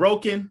who are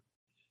broken,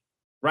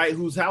 right?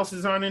 Whose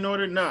houses aren't in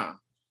order. Nah,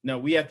 no,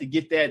 we have to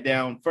get that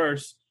down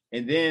first.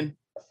 And then,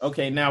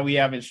 okay, now we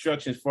have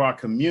instructions for our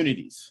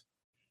communities.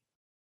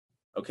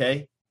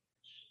 Okay.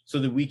 So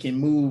that we can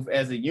move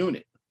as a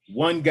unit,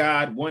 one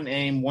God, one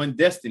aim, one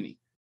destiny.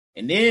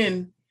 And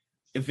then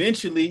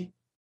eventually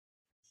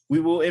we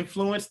will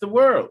influence the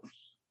world.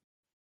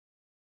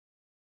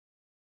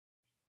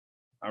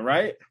 All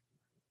right.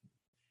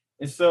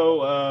 And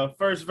so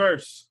first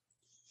verse.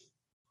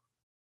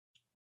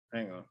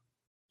 Hang on.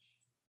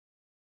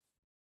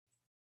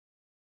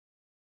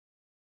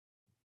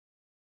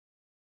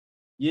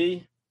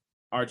 Ye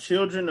are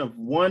children of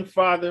one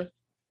father,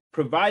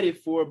 provided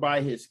for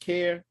by his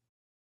care,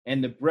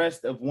 and the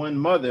breast of one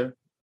mother,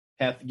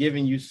 hath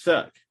given you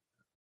suck.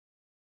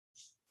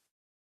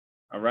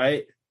 All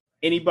right.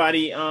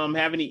 Anybody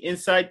have any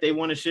insight they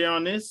want to share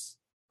on this?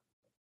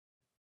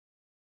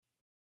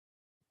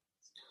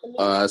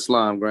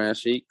 Islam Grand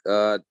Sheik.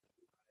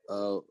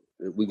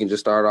 We can just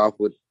start off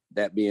with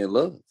that being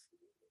love.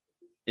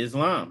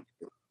 Islam.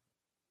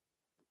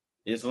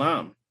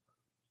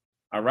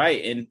 All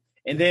right.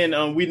 And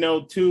then we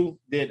know too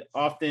that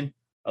often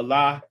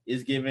Allah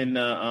is given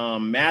the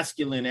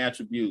masculine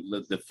attribute,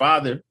 the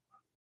father.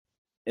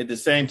 At the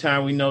same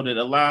time, we know that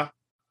Allah,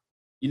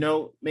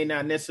 may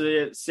not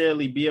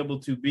necessarily be able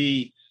to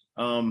be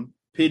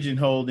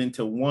pigeonholed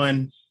into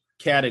one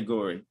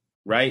category,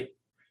 right?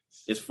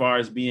 As far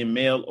as being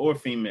male or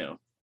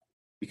female,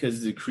 because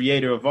it's the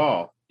creator of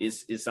all.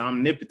 It's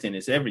omnipotent.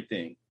 It's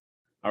everything.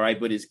 All right.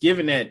 But it's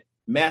given that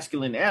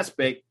masculine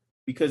aspect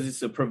because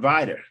it's a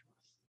provider,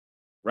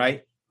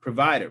 right?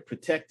 Provider,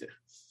 protector.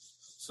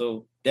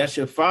 So that's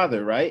your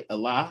father, right?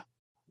 Allah.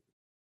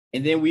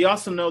 And then we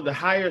also know the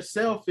higher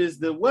self is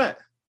the what?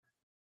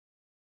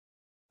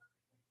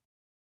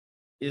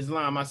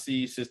 Islam. I see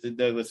you, Sister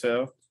Douglas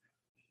L.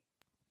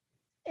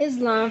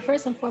 Islam.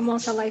 First and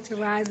foremost, I'd like to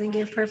rise and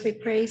give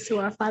perfect praise to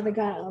our Father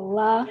God,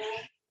 Allah.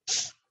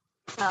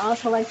 I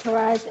also like to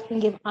rise and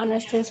give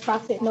honors to his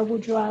prophet, Noble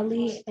Drew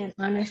Ali, and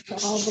honors to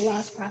all the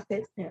lost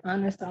prophets, and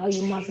honors to all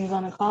you Muslims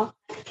on the call.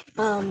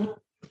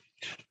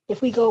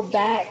 If we go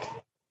back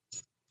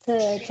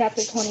to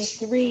chapter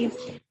 23,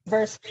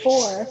 verse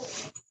 4,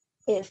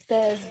 it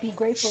says, be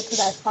grateful to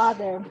thy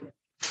father,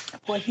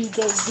 for he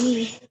gave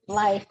thee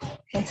life,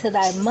 and to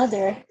thy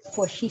mother,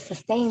 for she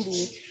sustained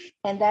thee.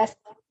 And that's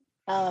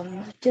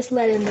just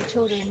letting the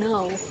children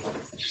know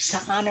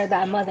to honor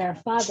thy mother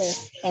and father.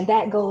 And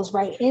that goes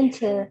right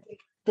into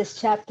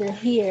this chapter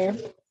here,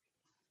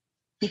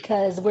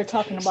 because we're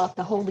talking about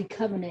the Holy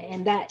Covenant,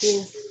 and that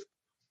is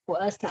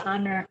for us to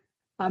honor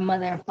our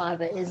mother and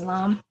father.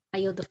 Islam. I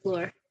yield the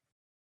floor.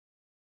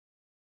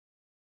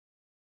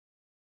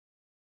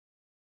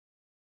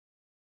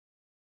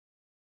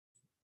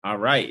 All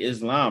right,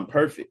 Islam,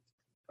 perfect.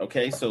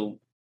 Okay, so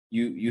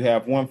you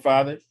have one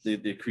father,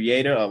 the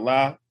creator,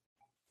 Allah,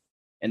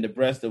 and the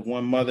breast of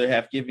one mother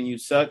have given you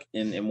suck.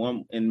 In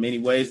many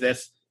ways,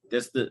 that's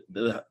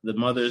the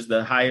mother is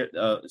the higher,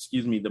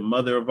 the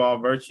mother of all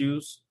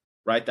virtues,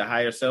 right? The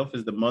higher self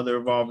is the mother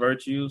of all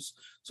virtues.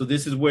 So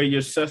this is where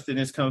your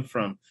sustenance comes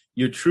from.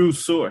 Your true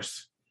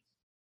source,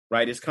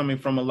 right? It's coming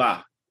from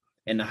Allah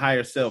and the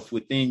higher self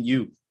within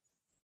you.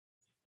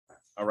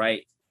 All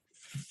right.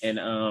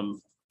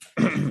 And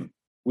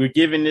we're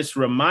given this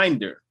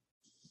reminder,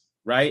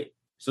 right?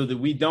 So that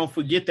we don't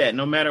forget that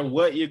no matter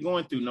what you're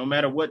going through, no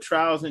matter what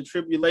trials and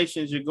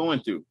tribulations you're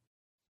going through,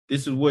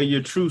 this is where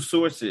your true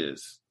source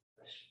is.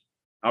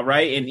 All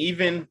right. And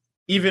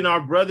even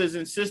our brothers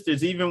and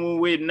sisters, even when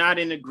we're not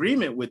in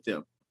agreement with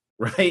them,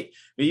 right?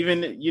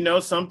 Even,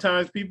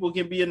 sometimes people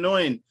can be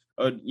annoying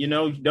or,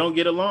 don't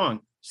get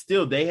along.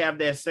 Still, they have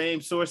that same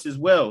source as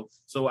well.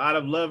 So out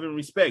of love and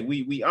respect,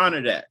 we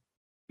honor that,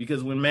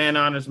 because when man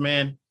honors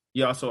man,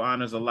 he also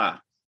honors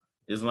Allah.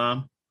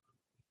 Islam.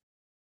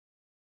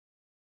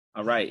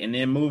 All right. And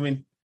then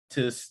moving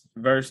to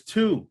verse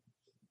 2.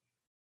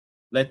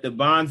 Let the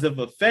bonds of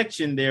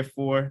affection,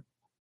 therefore,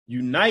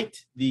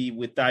 unite thee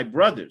with thy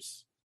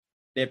brothers,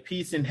 that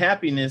peace and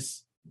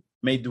happiness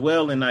may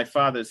dwell in thy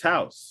father's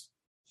house.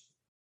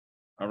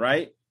 All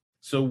right.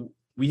 So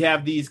we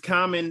have these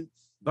common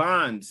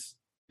bonds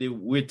that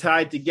we're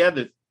tied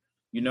together.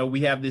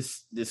 We have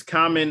this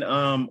common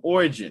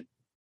origin,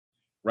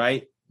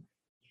 right?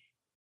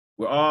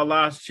 We're all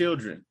Allah's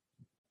children.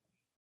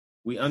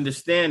 We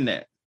understand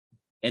that.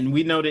 And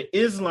we know that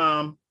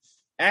Islam,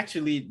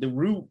 actually, the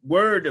root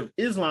word of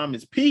Islam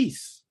is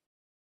peace.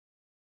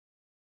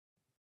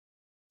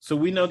 So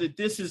we know that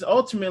this is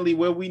ultimately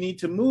where we need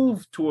to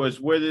move towards,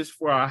 whether it's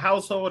for our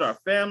household, our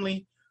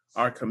family,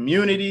 our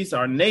communities,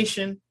 our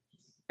nation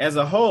as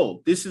a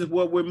whole. This is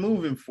what we're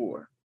moving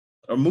for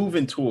or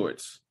moving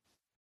towards.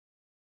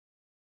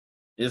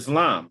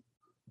 Islam.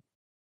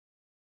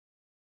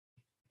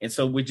 And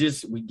so we're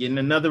getting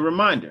another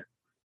reminder,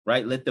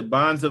 right? Let the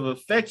bonds of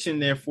affection,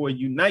 therefore,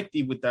 unite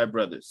thee with thy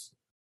brothers,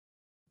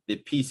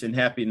 that peace and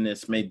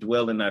happiness may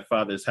dwell in thy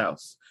father's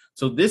house.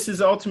 So this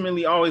is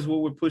ultimately always what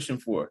we're pushing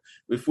for.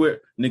 If we're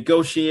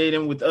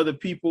negotiating with other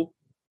people,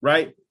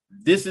 right?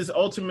 This is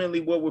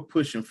ultimately what we're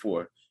pushing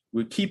for.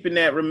 We're keeping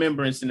that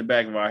remembrance in the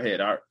back of our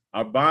head.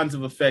 Our bonds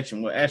of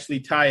affection will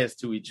actually tie us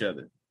to each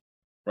other,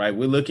 right?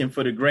 We're looking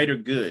for the greater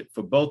good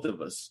for both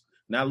of us,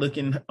 not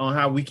looking on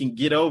how we can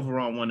get over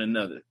on one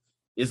another.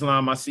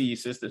 Islam, I see you,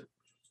 sister.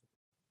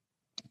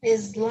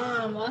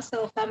 Islam.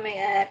 Also, if I may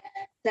add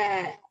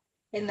that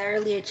in the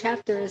earlier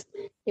chapters,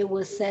 it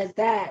was said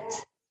that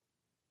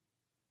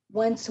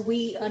once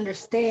we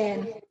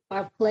understand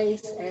our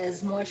place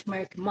as Moorish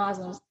American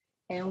Muslims,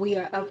 and we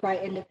are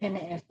upright,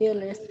 independent, and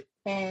fearless,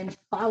 and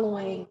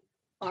following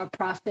our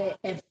prophet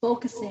and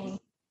focusing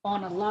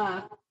on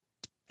Allah,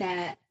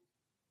 that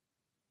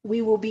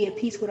we will be at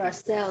peace with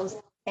ourselves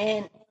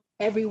and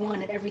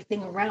everyone and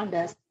everything around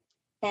us.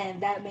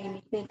 And that made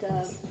me think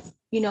of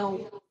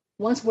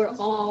once we're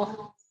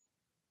all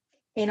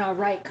in our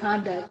right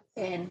conduct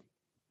and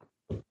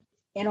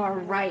in our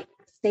right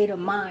state of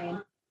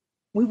mind,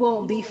 we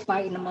won't be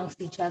fighting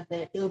amongst each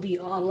other. It'll be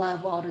all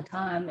love all the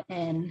time.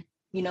 And,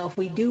 if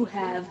we do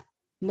have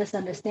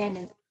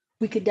misunderstandings,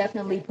 we could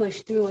definitely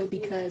push through it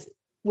because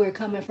we're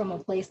coming from a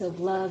place of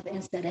love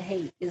instead of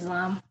hate.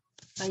 Islam,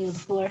 I use the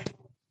floor.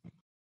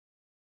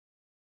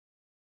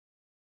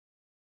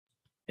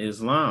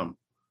 Islam.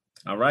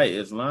 All right,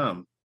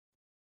 Islam.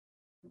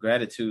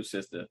 Gratitude,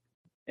 sister.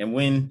 And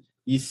when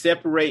ye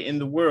separate in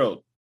the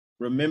world,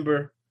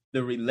 remember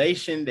the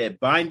relation that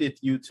bindeth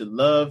you to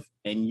love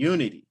and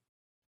unity,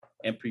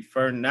 and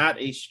prefer not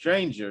a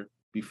stranger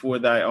before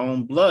thy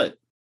own blood.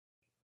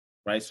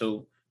 Right?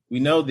 So we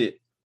know that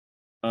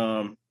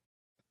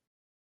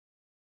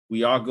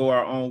we all go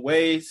our own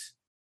ways.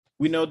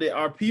 We know that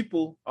our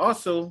people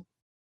also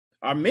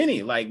are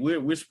many. Like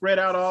we're spread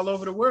out all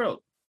over the world.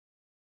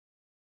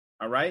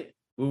 All right?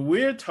 But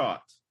we're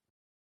taught,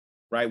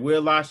 right?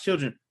 We're lost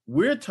children.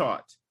 We're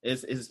taught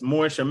as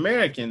Moorish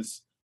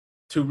Americans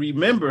to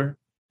remember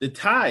the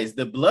ties,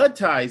 the blood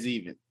ties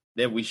even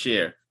that we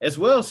share, as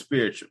well as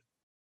spiritual.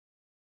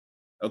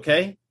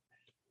 Okay?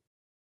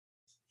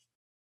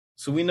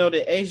 So we know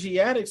that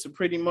Asiatics are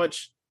pretty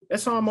much,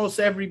 that's almost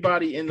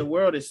everybody in the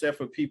world except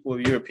for people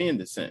of European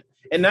descent.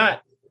 And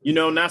not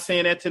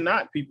saying that to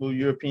not people of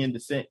European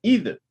descent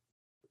either.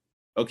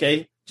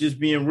 Okay? Just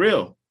being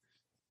real.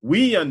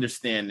 We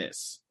understand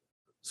this.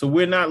 So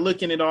we're not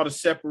looking at all the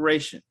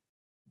separation.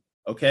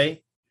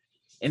 Okay?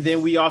 And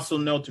then we also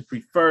know to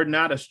prefer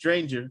not a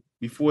stranger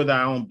before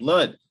thy own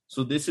blood.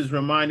 So this is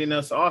reminding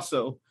us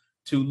also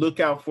to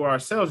look out for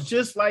ourselves,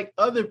 just like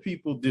other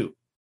people do,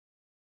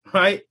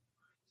 right?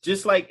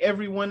 Just like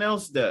everyone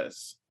else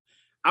does.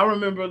 I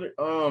remember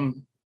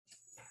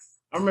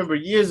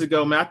years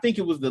ago, man, I think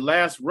it was the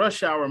last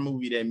Rush Hour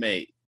movie they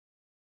made,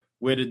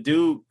 where the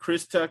dude,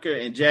 Chris Tucker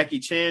and Jackie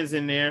Chan's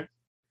in there,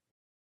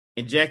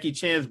 and Jackie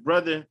Chan's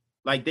brother,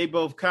 like they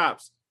both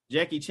cops.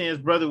 Jackie Chan's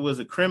brother was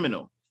a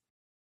criminal,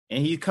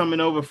 and he's coming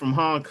over from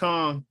Hong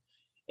Kong,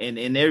 and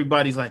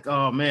everybody's like,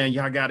 oh man,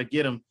 y'all got to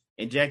get him.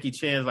 And Jackie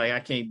Chan's like, I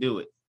can't do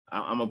it.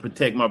 I'm going to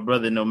protect my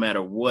brother no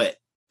matter what.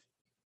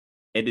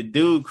 And the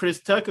dude, Chris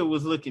Tucker,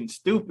 was looking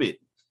stupid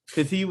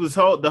because he was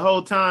the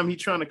whole time he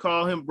trying to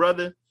call him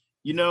brother,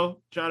 trying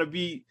to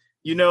be,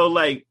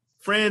 like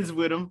friends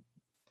with him.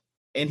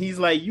 And he's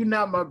like, you're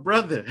not my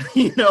brother.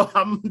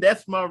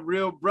 That's my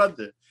real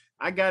brother.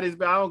 I got his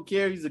back. I don't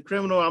care. He's a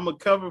criminal. I'm going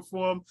to cover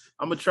for him.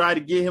 I'm going to try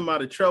to get him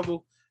out of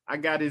trouble. I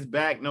got his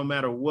back no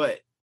matter what.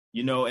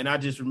 And I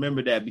just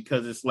remember that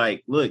because it's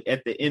like, look,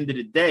 at the end of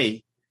the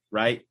day,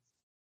 right,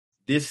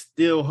 this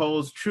still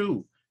holds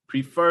true.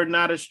 Prefer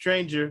not a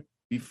stranger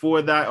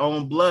before thy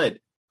own blood.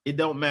 It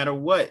don't matter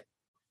what,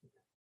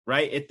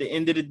 right? At the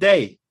end of the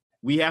day,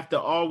 we have to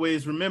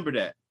always remember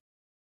that,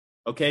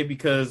 okay?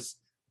 Because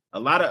a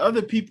lot of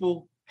other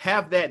people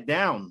have that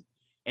down,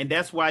 and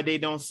that's why they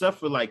don't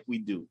suffer like we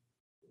do,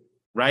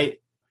 right?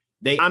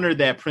 They honor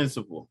that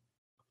principle,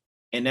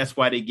 and that's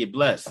why they get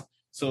blessed.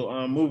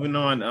 So moving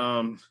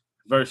on,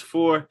 verse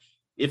 4,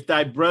 if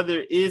thy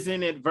brother is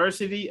in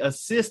adversity,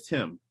 assist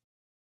him.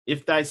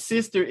 If thy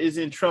sister is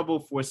in trouble,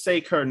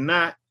 forsake her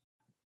not.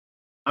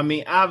 I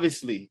mean,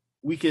 obviously,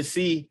 we can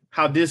see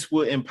how this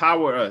will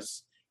empower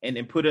us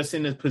and put us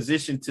in a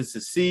position to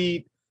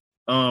succeed.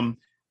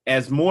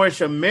 As Moorish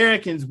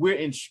Americans, we're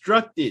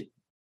instructed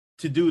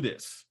to do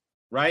this,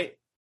 right?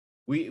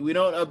 We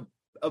don't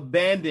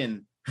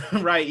abandon,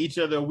 right, each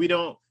other. We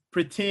don't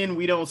pretend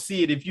we don't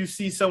see it. If you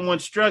see someone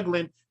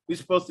struggling, we're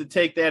supposed to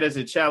take that as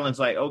a challenge,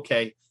 like,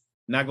 okay,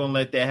 not going to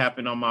let that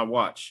happen on my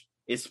watch,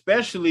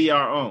 especially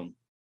our own,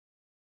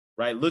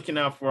 right? Looking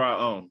out for our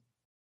own.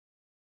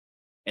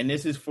 And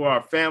this is for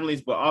our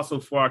families, but also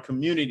for our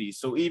communities.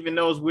 So even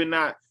those we're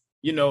not,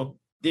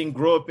 didn't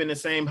grow up in the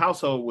same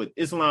household with.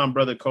 Islam,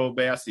 Brother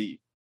Kobe, I see you.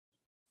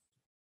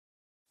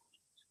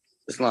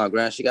 Islam,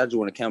 Grand Sheikh, I just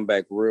want to come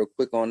back real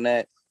quick on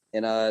that.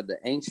 In the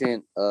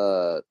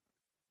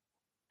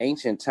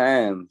ancient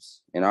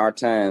times, in our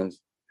times,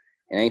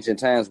 in ancient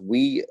times,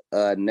 we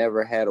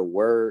never had a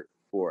word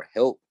for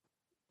help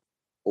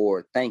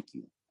or thank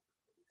you.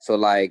 So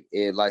if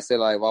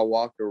I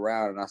walked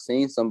around and I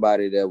seen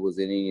somebody that was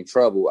in any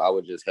trouble, I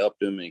would just help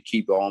them and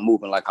keep on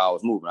moving like I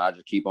was moving. I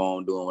just keep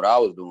on doing what I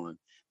was doing,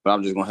 but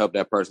I'm just going to help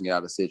that person get out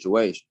of the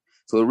situation.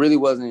 So it really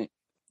wasn't,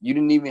 you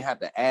didn't even have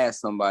to ask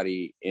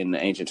somebody in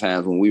the ancient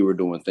times when we were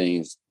doing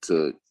things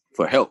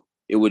for help.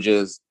 It would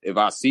just, if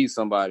I see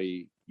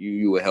somebody,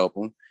 you would help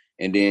them.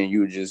 And then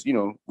you would just,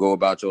 go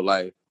about your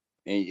life.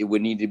 And it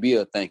would need to be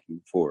a thank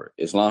you for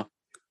it.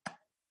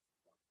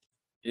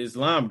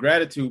 Islam,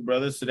 gratitude,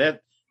 brother. So that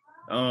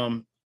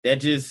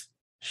just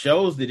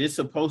shows that it's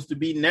supposed to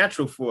be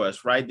natural for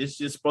us, right? This is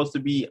just supposed to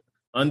be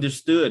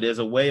understood as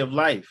a way of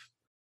life,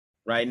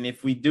 right? And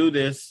if we do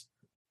this,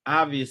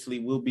 obviously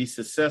we'll be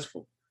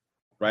successful,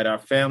 right? Our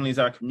families,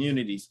 our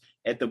communities.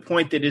 At the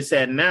point that it's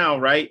at now,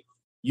 right?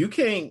 You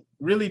can't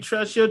really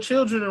trust your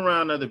children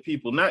around other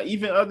people, not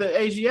even other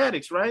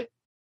Asiatics, right?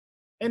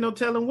 Ain't no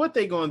telling what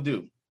they gonna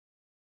do.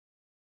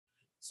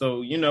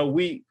 So, you know,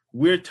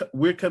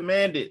 we're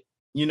commanded,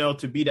 you know,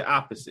 to be the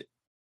opposite,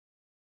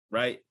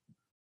 right?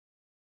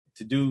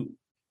 To do,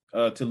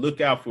 to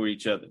look out for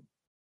each other.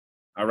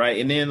 All right.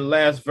 And then the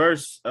last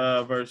verse,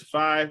 verse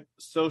 5,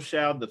 so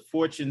shall the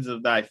fortunes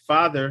of thy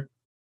father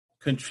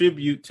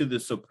contribute to the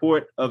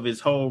support of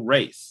his whole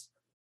race,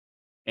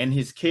 and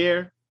his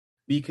care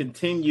be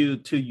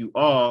continued to you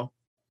all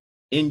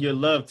in your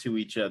love to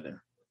each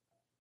other.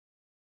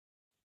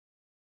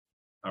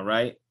 All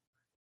right.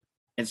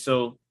 And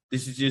so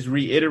this is just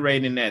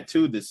reiterating that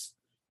too. This,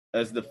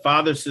 as the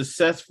father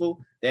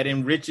successful, that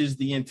enriches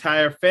the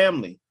entire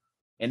family.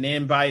 And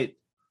then by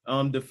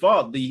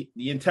default, the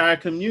entire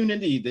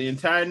community, the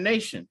entire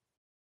nation.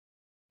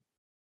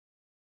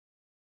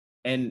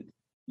 And,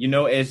 you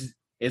know, as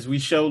we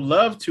show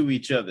love to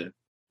each other,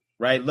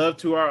 right? Love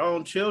to our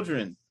own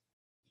children,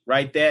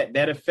 right?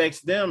 That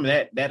affects them,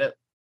 that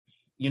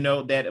you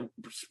know, that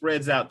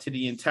spreads out to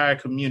the entire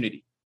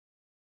community.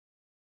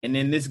 And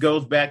then this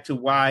goes back to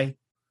why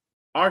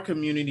our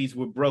communities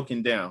were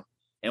broken down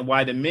and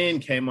why the men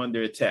came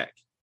under attack.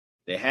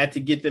 They had to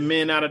get the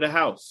men out of the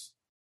house.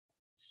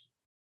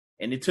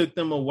 And it took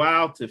them a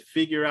while to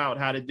figure out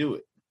how to do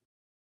it,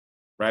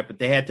 right? But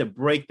they had to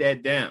break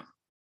that down,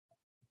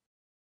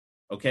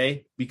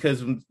 okay?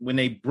 Because when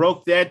they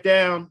broke that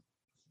down,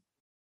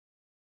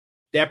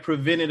 that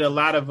prevented a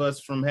lot of us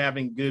from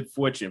having good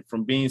fortune,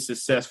 from being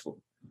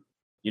successful,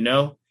 you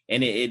know?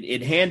 And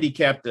it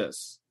handicapped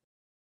us.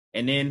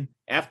 And then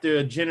after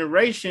a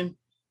generation,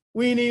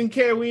 we didn't even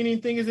care. We didn't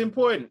even think it's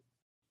important.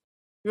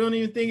 We don't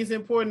even think it's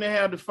important to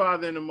have the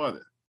father and the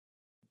mother,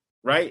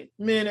 right?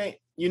 Men ain't,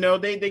 you know,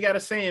 they got a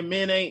saying,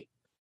 men ain't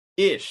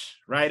ish,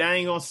 right? I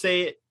ain't gonna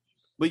say it,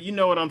 but you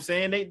know what I'm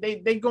saying?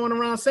 They going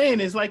around saying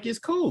it's like it's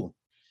cool.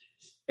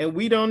 And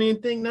we don't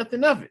even think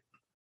nothing of it.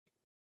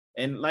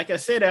 And like I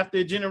said, after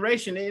a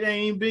generation, it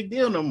ain't even a big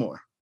deal no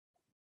more,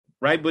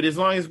 right? But as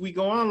long as we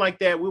go on like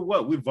that,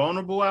 we're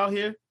vulnerable out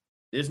here.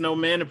 There's no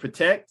man to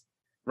protect,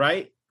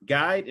 right?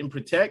 Guide and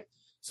protect.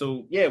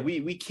 So yeah,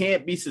 we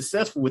can't be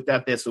successful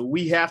without that. So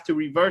we have to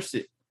reverse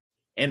it.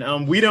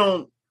 And we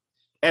don't,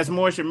 as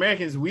Moorish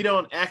Americans, we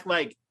don't act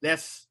like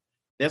that's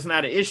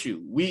not an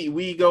issue.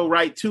 We go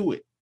right to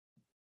it.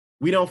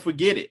 We don't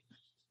forget it.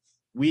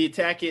 We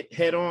attack it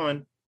head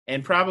on,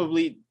 and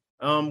probably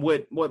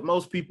what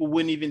most people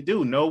wouldn't even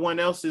do. No one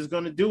else is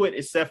going to do it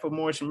except for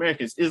Moorish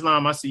Americans.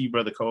 Islam, I see you,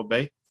 Brother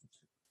Kobe.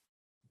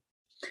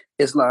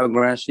 Islam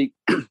Grand Sheik.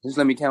 Just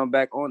let me come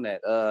back on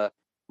that.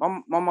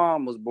 My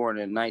mom was born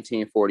in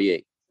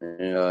 1948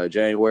 in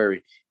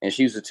January, and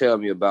she used to tell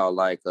me about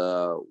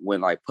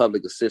when like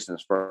public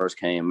assistance first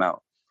came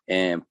out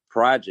and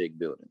project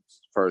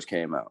buildings first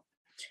came out.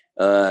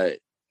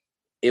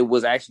 It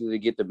was actually to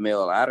get the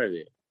mail out of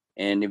there.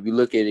 And if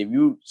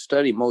you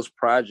study most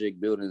project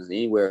buildings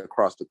anywhere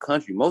across the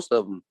country, most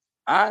of them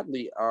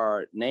oddly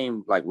are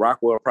named, like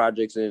Rockwell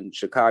projects in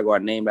Chicago are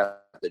named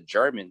after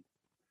German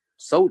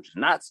soldiers,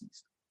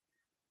 Nazis.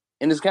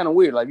 And it's kind of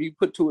weird. Like, you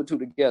put two and two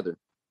together,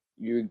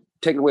 you're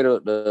taking away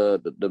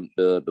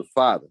the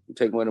father. You're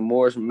taking away the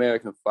Moorish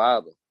American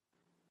father,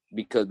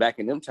 because back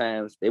in them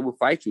times, they would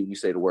fight you if you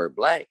say the word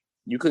black.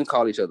 You couldn't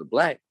call each other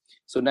black.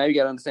 So now you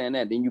got to understand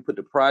that. Then you put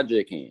the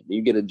project in. Then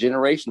you get a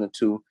generation or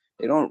two.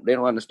 They don't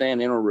understand.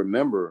 They don't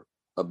remember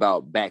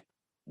about back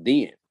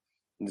then.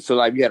 And so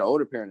like, you had an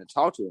older parent to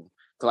talk to them.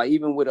 So like,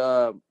 even with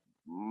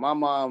my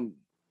mom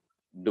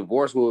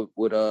divorced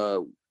with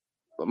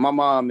my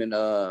mom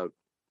and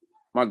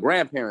my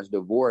grandparents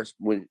divorced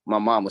when my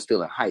mom was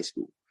still in high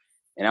school.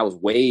 And that was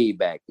way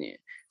back then.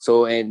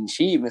 So, and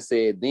she even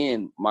said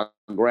then my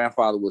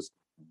grandfather was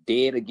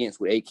dead against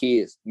with 8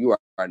 kids. You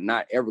are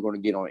not ever going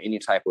to get on any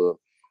type of,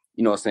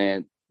 you know what I'm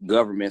saying,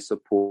 government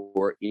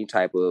support, any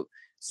type of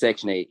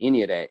Section 8,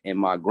 any of that. And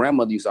my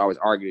grandmother used to always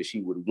argue that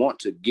she would want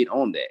to get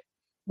on that.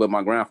 But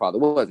my grandfather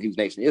wasn't. He was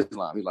Nation of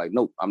Islam. He's like,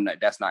 nope, I'm not.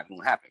 That's not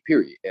going to happen,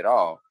 period, at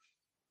all.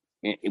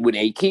 And with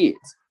 8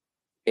 kids.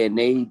 And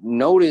they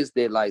noticed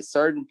that like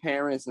certain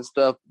parents and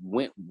stuff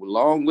went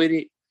along with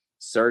it,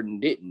 certain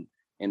didn't.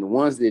 And the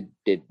ones that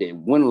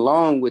went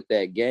along with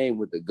that game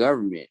with the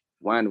government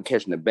wind up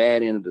catching the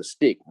bad end of the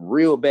stick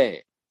real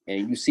bad.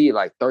 And you see it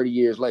like 30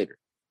 years later.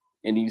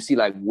 And you see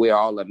like where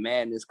all the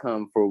madness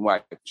come from,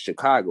 like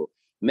Chicago.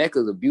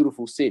 Mecca's a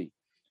beautiful city.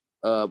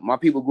 My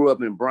people grew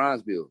up in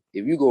Bronzeville.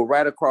 If you go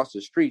right across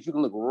the street, you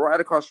can look right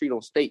across the street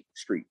on State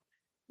Street.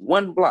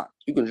 One block,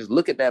 you can just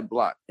look at that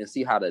block and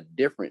see how the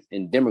difference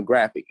in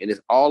demographic, and it's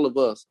all of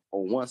us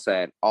on one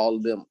side, all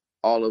of them,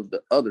 all of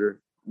the other,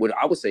 what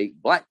I would say,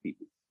 black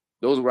people.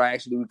 Those were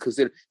actually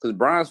considered, because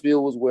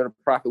Bronzeville was where the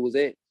prophet was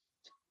at.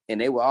 And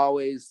they would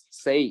always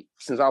say,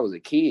 since I was a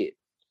kid,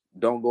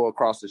 don't go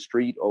across the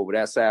street over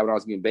that side when I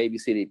was getting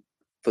babysitted.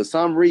 For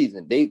some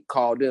reason, they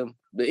called them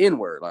the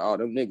N-word, like, oh,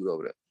 them niggas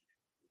over there.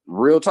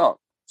 Real talk.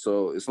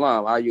 So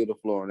Islam, I yield the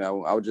floor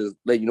now. I would just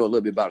let you know a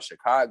little bit about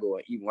Chicago,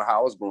 and even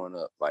how I was growing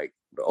up. Like,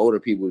 the older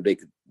people, they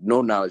could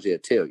no knowledge, they'll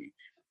tell you.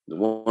 The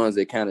ones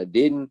that kind of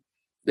didn't,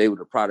 they were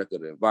the product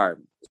of the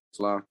environment.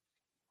 Islam.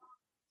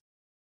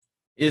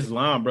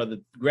 Islam, brother.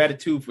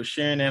 Gratitude for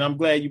sharing that. I'm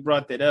glad you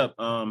brought that up.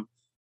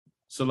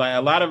 So like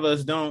a lot of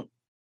us don't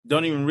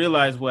even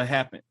realize what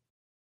happened,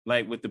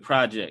 like with the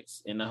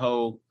projects and the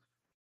whole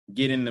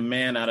getting the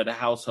man out of the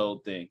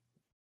household thing.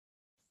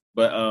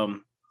 But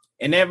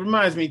and that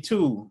reminds me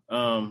too.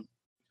 Well,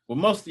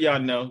 most of y'all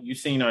know you've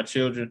seen our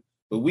children,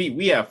 but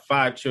we have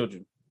 5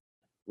 children,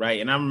 right?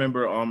 And I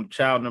remember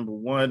child number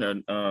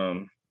 1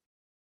 or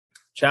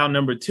child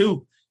number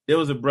 2, there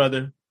was a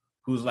brother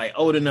who's like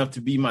old enough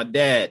to be my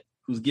dad,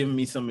 who's giving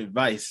me some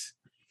advice.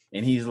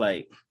 And he's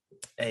like,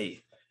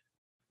 hey,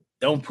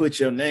 don't put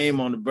your name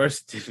on the birth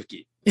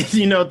certificate.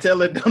 Tell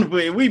her, don't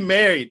put it. We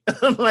married.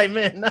 I'm like,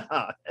 man,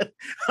 nah.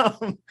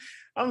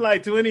 I'm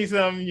like 20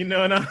 something, and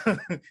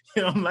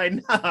I'm like,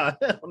 nah,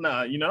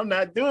 I'm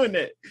not doing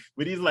that.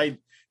 But he's like,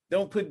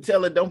 don't put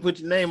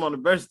your name on the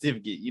birth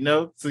certificate,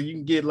 so you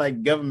can get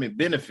like government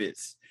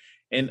benefits.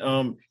 And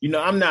I'm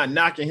not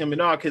knocking him at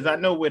all because I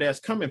know where that's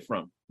coming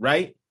from,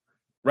 right?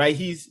 Right.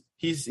 He's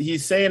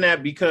saying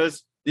that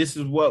because this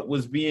is what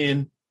was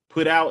being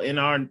put out in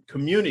our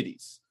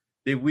communities,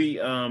 that we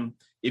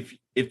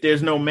if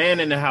there's no man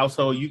in the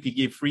household, you could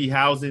get free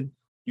housing,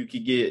 you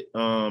could get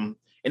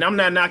and I'm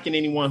not knocking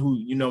anyone who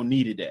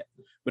needed that,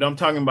 but I'm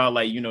talking about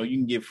like you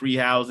can get free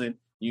housing,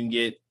 you can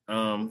get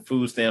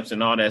food stamps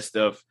and all that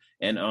stuff.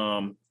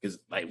 And because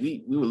like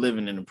we were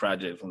living in the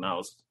projects when I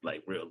was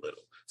like real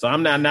little, so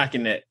I'm not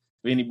knocking that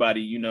for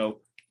anybody,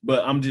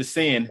 but I'm just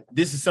saying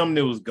this is something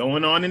that was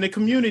going on in the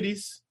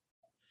communities.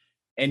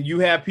 And you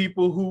have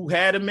people who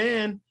had a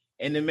man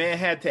and the man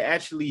had to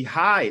actually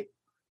hide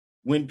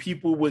when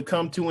people would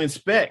come to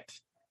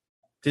inspect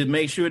to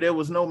make sure there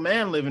was no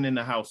man living in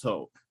the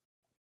household,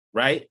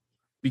 right?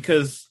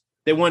 Because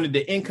they wanted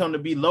the income to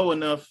be low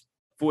enough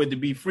for it to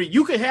be free.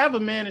 You could have a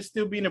man and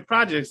still be in the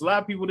projects. A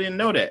lot of people didn't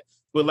know that.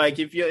 But like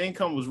if your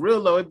income was real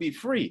low, it'd be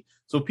free.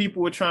 So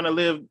people were trying to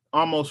live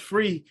almost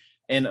free.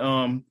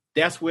 And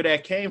that's where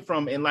that came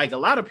from. And like a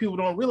lot of people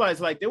don't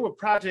realize like there were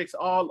projects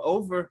all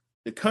over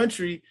the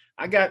country.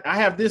 I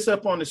have this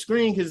up on the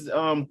screen because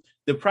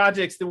the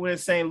projects that were in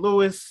St.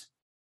 Louis,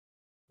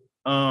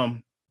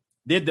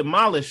 they're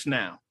demolished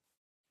now,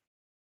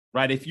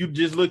 right? If you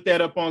just look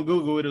that up on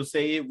Google, it'll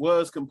say it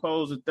was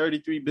composed of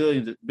 33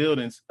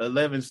 buildings,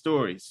 11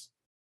 stories,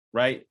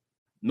 right?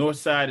 North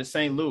side of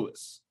St.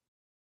 Louis.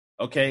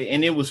 Okay.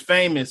 And it was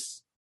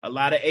famous. A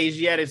lot of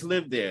Asiatics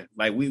lived there.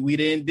 Like we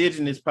the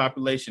indigenous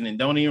population and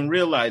don't even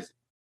realize it.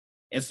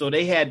 And so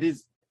they had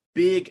this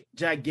big,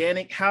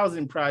 gigantic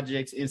housing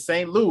projects in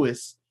St.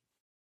 Louis.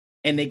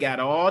 And they got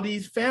all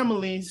these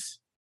families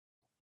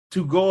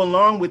to go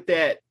along with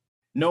that.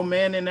 No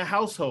man in the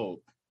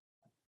household.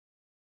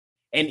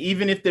 And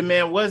even if the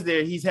man was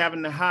there, he's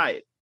having to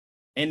hide.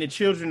 And the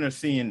children are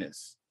seeing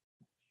this.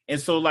 And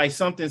so like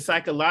something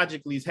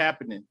psychologically is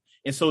happening.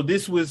 And so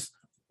this was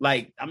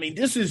like, I mean,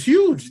 this is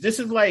huge. This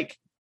is like,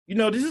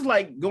 this is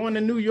like going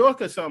to New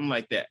York or something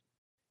like that.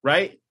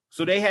 Right.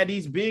 So they had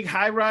these big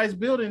high-rise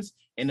buildings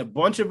and a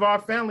bunch of our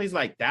families,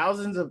 like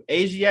thousands of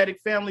Asiatic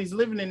families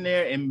living in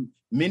there, and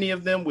many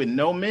of them with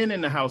no men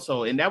in the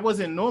household. And that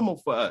wasn't normal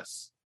for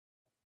us.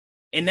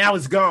 And now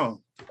it's gone.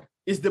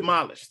 It's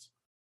demolished.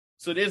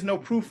 So there's no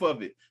proof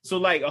of it. So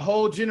like a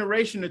whole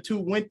generation or two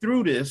went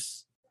through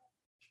this.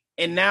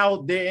 And now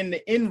they're in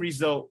the end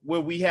result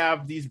where we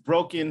have these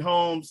broken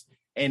homes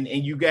and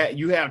you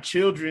have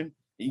children,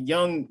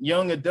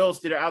 young adults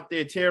that are out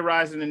there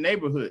terrorizing the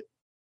neighborhood.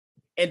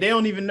 And they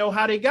don't even know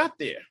how they got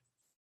there.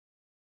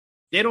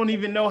 They don't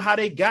even know how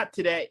they got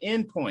to that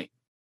end point.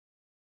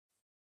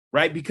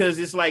 Right? Because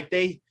it's like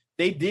they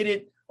did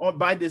it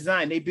by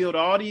design. They built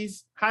all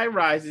these high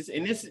rises,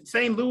 and this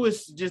St.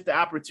 Louis, just the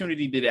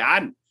opportunity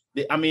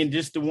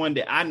just the one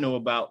that I know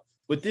about.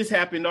 But this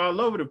happened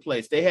all over the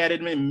place. They had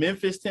it in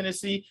Memphis,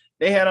 Tennessee.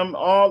 They had them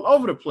all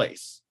over the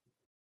place.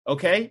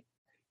 Okay,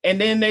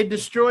 and then they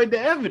destroyed the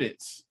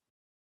evidence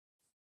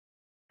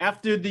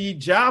after the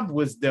job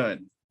was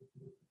done.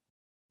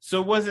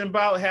 So it wasn't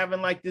about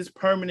having like this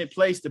permanent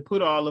place to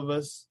put all of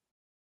us,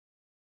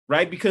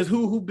 right? Because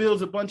who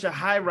builds a bunch of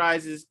high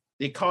rises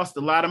that cost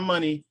a lot of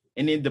money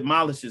and then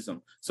demolishes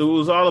them? So it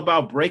was all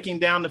about breaking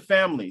down the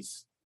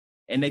families,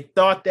 and they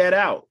thought that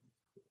out.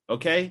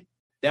 Okay,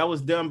 that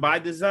was done by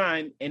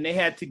design, and they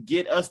had to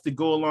get us to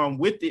go along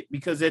with it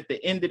because at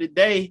the end of the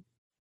day,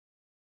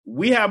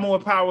 we have more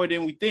power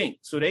than we think.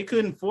 So they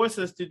couldn't force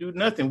us to do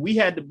nothing. We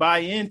had to buy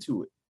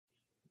into it,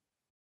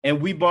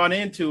 and we bought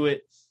into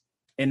it,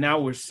 and now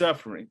we're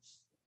suffering.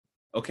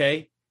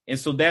 Okay, and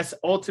so that's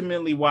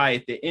ultimately why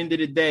at the end of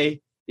the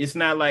day, it's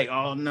not like,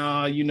 oh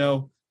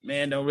no,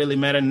 man, don't really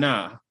matter.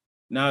 Nah,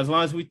 as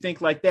long as we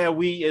think like that,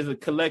 we as a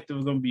collective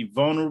are going to be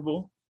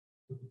vulnerable.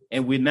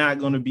 And we're not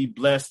going to be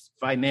blessed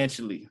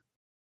financially.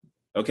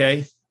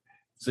 Okay.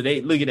 So they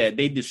look at that.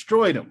 They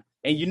destroyed them.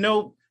 And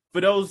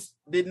for those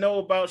that know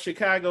about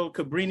Chicago,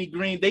 Cabrini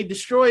Green, they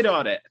destroyed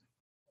all that.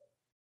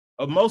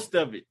 Or most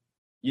of it.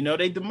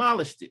 They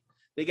demolished it.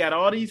 They got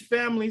all these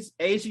families,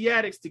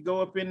 Asiatics, to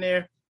go up in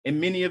there.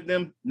 And many of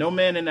them, no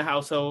man in the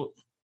household.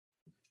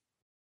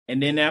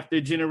 And then after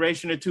a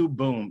generation or two,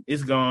 boom,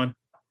 it's gone.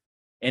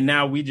 And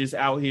now we just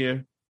out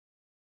here,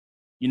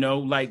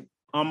 like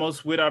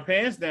almost with our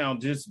pants down,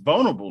 just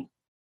vulnerable.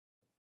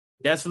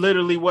 That's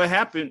literally what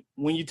happened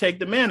when you take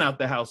the man out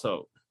the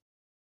household.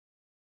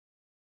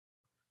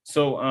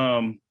 So,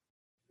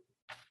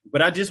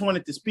 but I just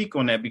wanted to speak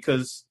on that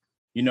because,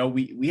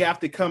 we have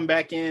to come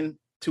back in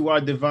to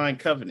our divine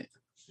covenant.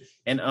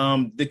 And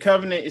the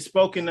covenant is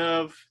spoken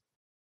of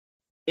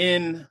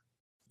in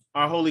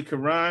our Holy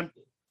Quran.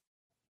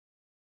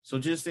 So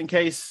just in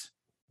case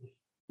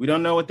we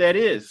don't know what that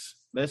is,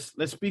 let's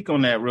speak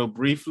on that real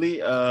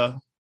briefly. Okay,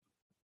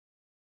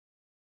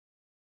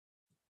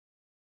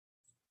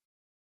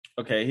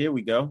 here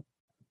we go. All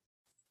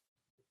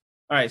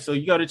right, so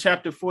you go to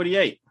chapter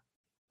 48,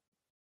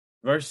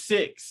 verse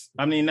 6.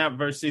 I mean, not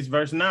verse 6,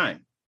 verse 9.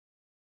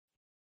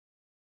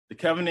 The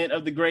covenant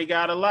of the great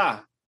God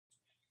Allah.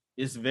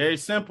 It's very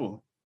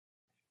simple.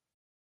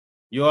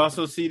 You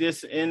also see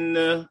this in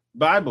the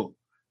Bible.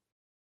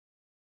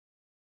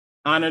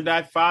 Honor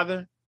thy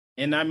father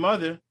and thy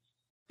mother,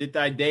 that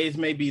thy days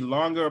may be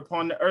longer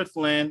upon the earth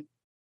land,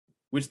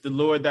 which the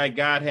Lord thy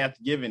God hath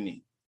given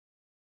thee.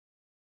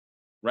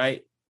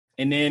 Right?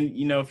 And then,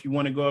 if you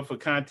want to go up for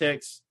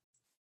context,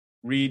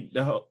 read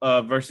the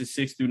verses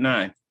 6 through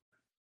 9.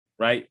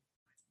 Right?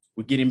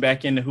 We're getting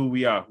back into who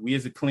we are. We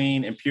as a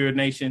clean and pure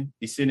nation,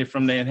 descended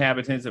from the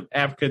inhabitants of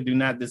Africa, do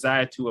not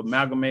desire to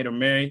amalgamate or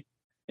marry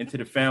into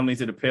the families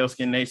of the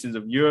pale-skinned nations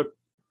of Europe,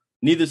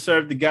 neither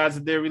serve the gods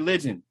of their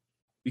religion,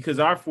 because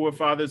our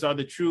forefathers are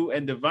the true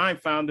and divine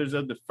founders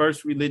of the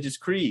first religious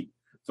creed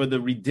for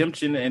the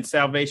redemption and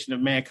salvation of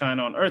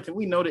mankind on earth. And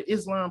we know that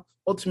Islam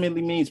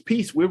ultimately means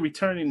peace. We're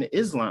returning to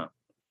Islam,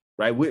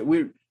 right?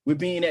 We're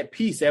being at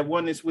peace, at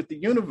oneness with the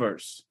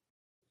universe.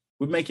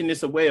 We're making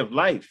this a way of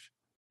life.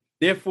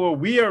 Therefore,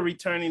 we are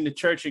returning the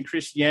church and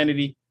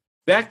Christianity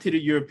back to the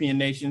European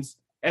nations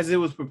as it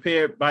was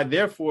prepared by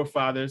their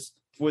forefathers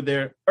for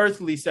their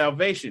earthly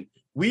salvation.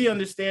 We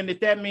understand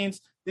that means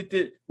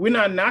that we're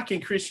not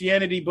knocking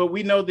Christianity, but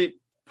we know that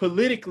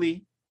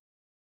politically,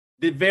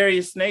 the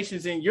various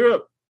nations in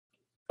Europe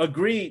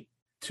agreed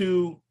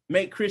to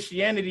make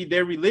Christianity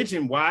their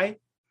religion. Why?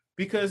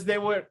 Because they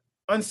were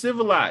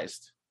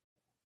uncivilized.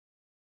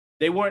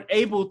 They weren't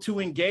able to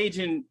engage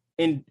in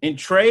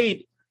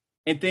trade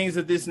and things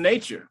of this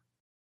nature.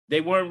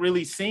 They weren't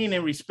really seen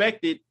and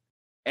respected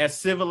as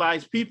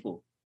civilized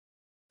people.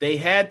 They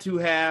had to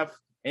have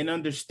an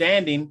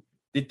understanding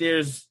that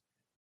there's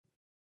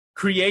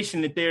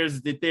creation, that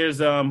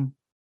there's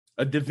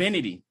a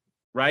divinity,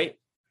 right?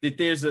 That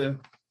there's a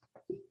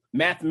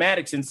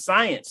mathematics and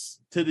science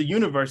to the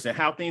universe and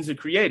how things are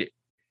created.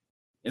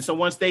 And so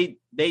once they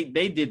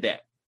did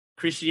that,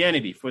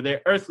 Christianity for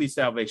their earthly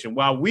salvation,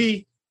 while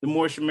we, the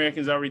Moorish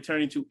Americans, are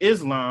returning to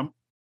Islam,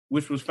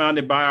 which was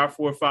founded by our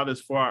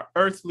forefathers for our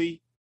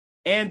earthly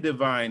and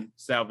divine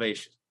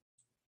salvation.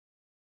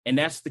 And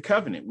that's the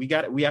covenant. We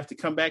have to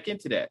come back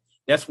into that.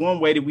 That's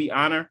one way that we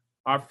honor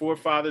our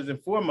forefathers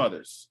and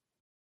foremothers.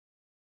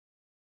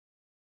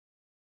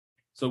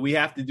 So we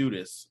have to do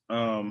this.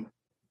 It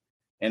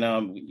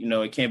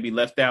can't be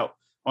left out.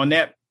 On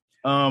that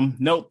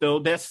note, though,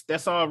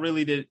 that's all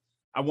really that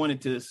I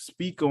wanted to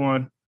speak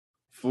on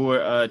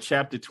for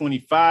chapter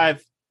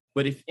 25.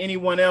 But if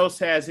anyone else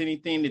has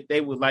anything that they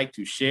would like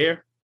to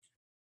share,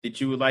 that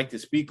you would like to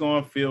speak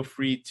on, feel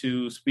free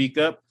to speak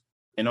up.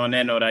 And on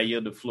that note, I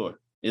yield the floor.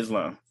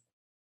 Islam.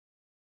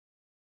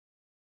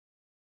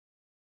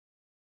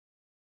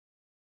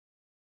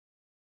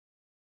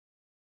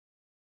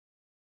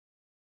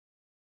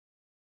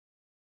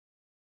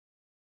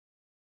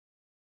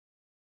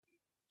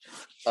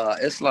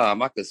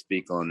 Islam, I could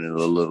speak on it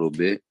a little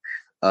bit.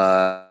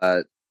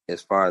 As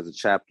far as the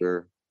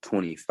chapter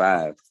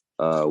 25,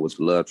 with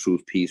love,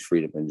 truth, peace,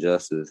 freedom, and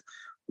justice,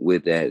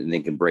 with that, and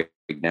they can break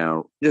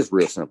down just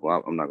real simple.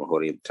 I'm not gonna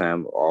hold any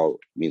time. All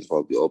means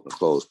supposed to be open,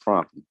 close,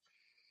 promptly.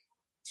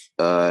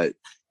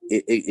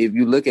 If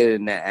you look at it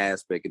in that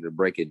aspect, and to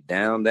break it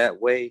down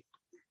that way,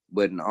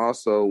 but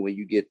also when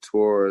you get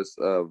towards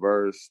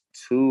verse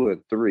 2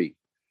 and 3,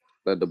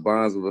 let the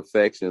bonds of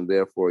affection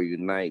therefore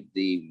unite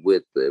thee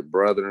with the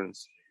brethren,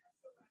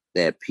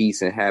 that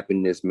peace and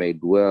happiness may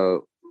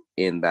dwell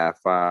in thy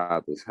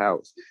father's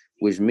house.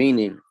 Which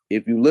meaning,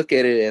 if you look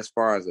at it as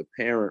far as a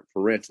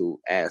parental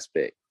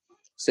aspect,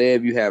 say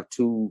if you have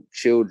two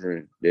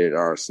children that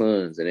are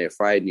sons and they're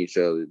fighting each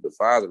other, the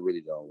father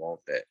really don't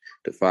want that.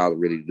 The father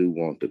really do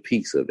want the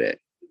peace of that.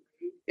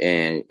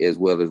 And as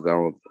well as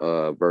on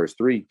verse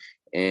 3,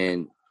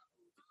 and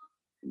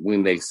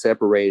when they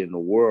separate in the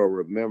world,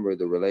 remember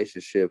the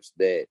relationships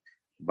that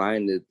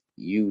bindeth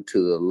you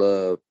to the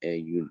love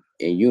and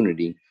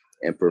unity,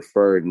 and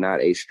prefer not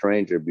a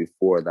stranger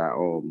before thy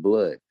own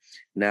blood.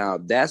 Now,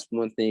 that's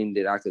one thing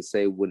that I could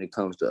say when it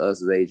comes to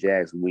us as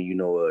Ajax, when you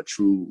know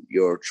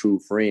your true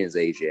friends,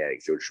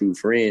 Ajax, your true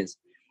friends.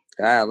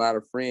 I had a lot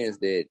of friends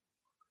that,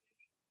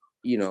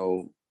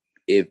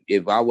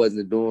 if I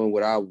wasn't doing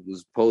what I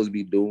was supposed to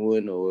be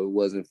doing, or it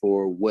wasn't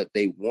for what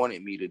they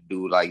wanted me to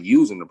do, like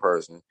using the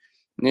person,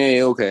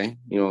 yeah, okay,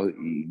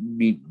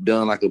 be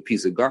done like a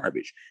piece of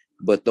garbage.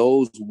 But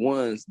those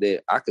ones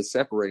that I could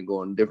separate and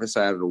go on a different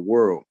side of the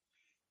world,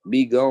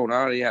 be gone. I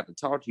already have to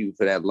talk to you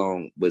for that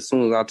long. But as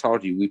soon as I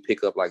talk to you, we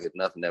pick up like if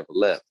nothing ever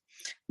left.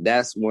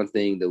 That's one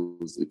thing that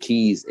was the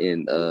keys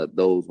in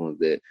those ones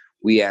that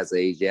we as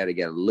Asiatic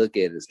got to look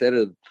at instead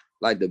of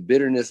like the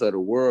bitterness of the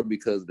world,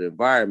 because the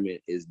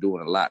environment is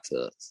doing a lot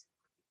to us.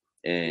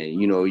 And,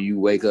 you know, you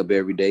wake up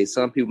every day.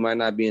 Some people might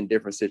not be in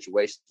different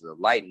situations of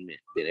enlightenment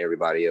than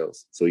everybody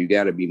else. So you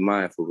got to be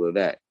mindful of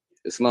that.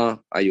 Islam,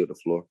 I yield the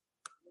floor.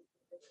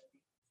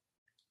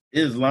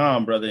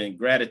 Islam, brother, and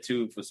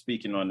gratitude for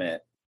speaking on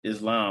that.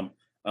 Islam.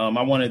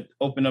 I want to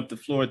open up the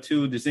floor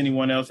too. Does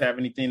anyone else have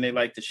anything they'd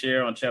like to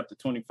share on chapter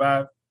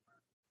 25?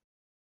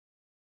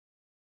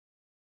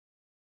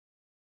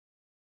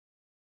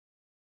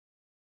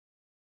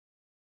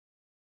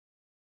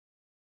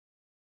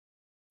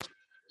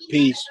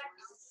 Peace.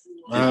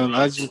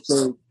 I just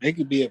feel it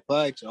could be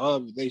applied to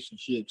all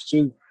relationships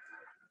too.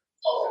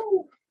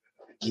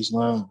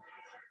 Islam,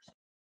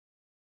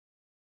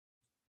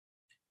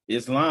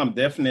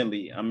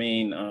 definitely. I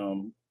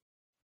mean,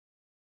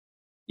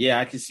 yeah,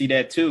 I can see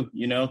that too.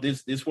 You know,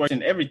 this works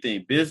in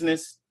everything,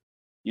 business,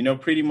 you know,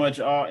 pretty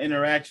much all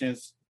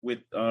interactions with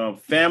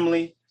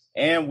family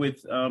and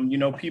with, you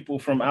know, people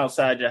from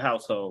outside your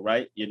household,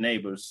 right? Your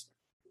neighbors,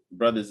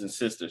 brothers and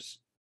sisters,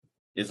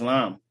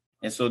 Islam.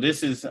 And so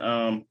this is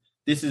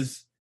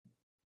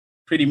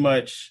pretty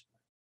much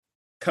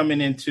coming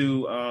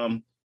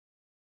into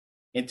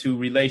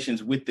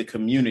relations with the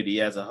community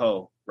as a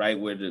whole, right?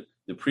 Where the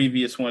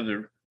previous ones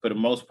are, for the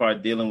most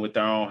part, dealing with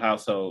our own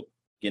household,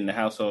 getting the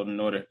household in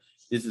order.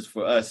 This is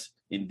for us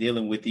in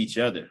dealing with each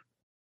other,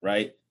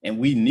 right? And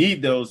we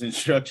need those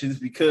instructions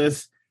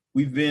because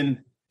we've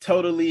been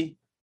totally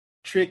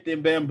tricked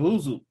and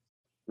bamboozled,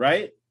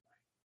 right?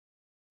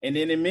 And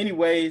then in many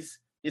ways,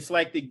 it's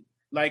like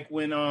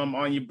when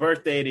on your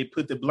birthday they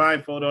put the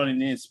blindfold on and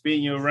then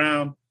spin you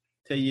around,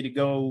 tell you to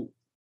go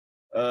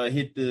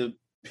hit the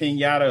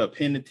pinata or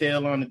pin the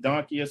tail on the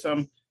donkey or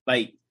something.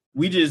 Like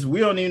we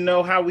don't even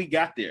know how we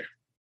got there.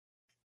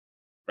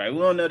 Right? We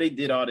don't know they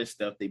did all this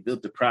stuff. They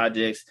built the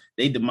projects,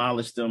 they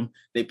demolished them,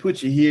 they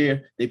put you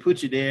here, they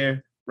put you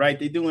there, right?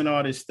 They're doing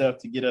all this stuff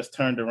to get us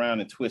turned around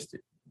and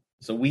twisted.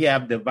 So we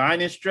have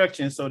divine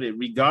instruction so that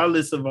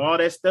regardless of all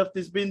that stuff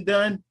that's been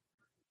done,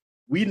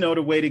 we know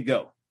the way to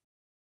go.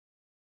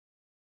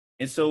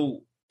 And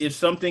so if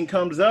something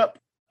comes up,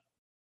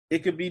 it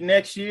could be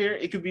next year,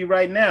 it could be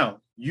right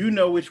now. You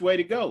know which way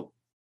to go.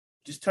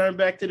 Just turn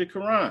back to the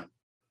Quran.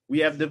 We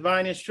have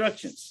divine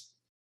instructions.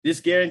 This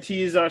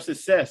guarantees our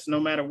success no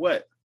matter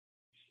what.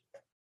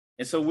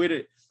 And so we're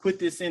to put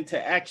this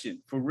into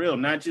action for real,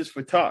 not just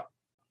for talk.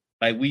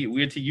 Like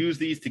we're to use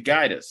these to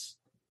guide us,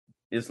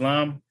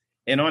 Islam.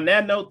 And on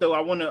that note, though,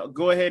 I want to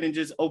go ahead and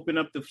just open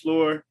up the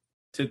floor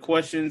to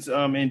questions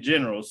in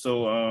general.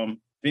 So if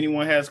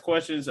anyone has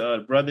questions,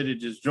 brother that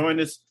just joined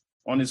us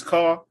on this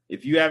call,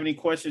 if you have any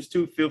questions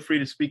too, feel free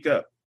to speak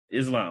up.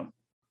 Islam.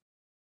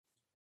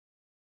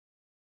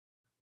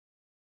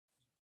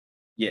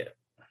 Yeah.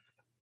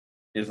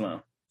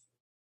 Islam.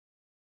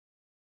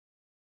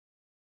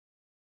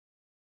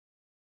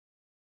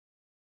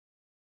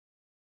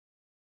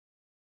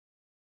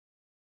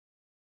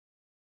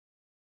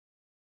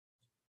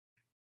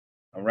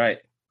 All right.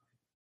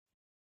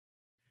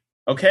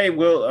 Okay,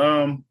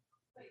 well,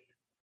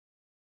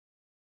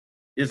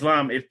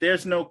 Islam, if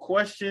there's no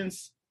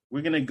questions,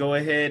 we're going to go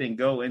ahead and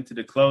go into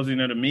the closing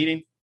of the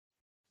meeting.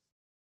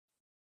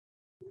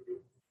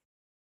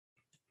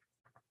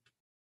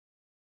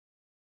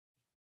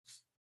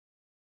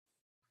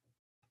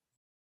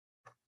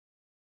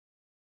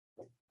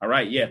 All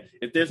right, yeah.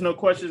 If there's no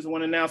questions, I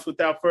want to announce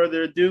without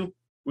further ado,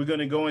 we're going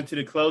to go into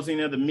the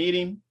closing of the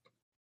meeting.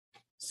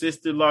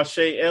 Sister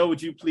Lachey L,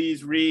 would you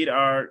please read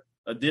our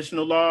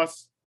additional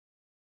laws?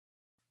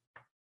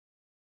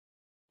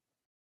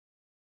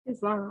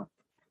 Islam.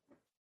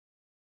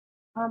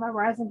 I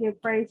rise and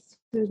give praise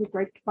to the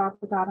great Father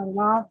God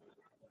Allah.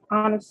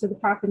 Honors to the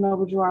Prophet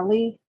Noble Drew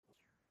Ali.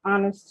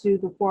 Honors to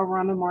the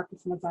forerunner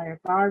Marcus Messiah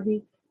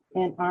Garvey.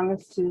 And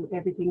honors to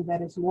everything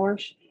that is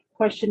Moorish.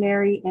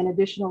 Questionary and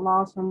additional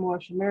laws from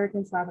Moorish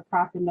Americans by the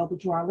Prophet Noble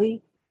Drew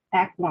Ali.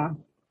 Act 1.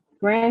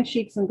 Grand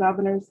sheikhs and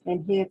governors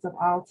and heads of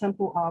all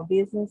temple, all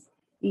business.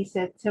 Each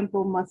said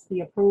temple must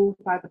be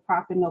approved by the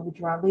Prophet Noble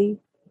Drew Ali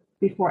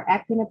before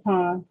acting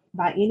upon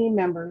by any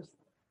members,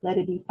 let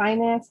it be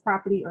finance,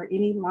 property, or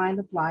any line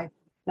of life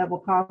that will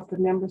cause the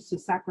members to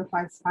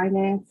sacrifice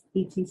finance,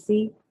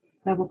 etc.,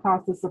 that will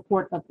cause the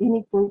support of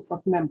any group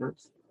of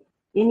members.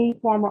 Any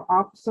former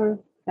officer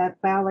that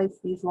violates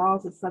these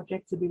laws is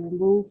subject to be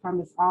removed from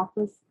his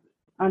office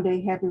under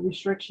a heavy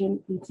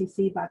restriction,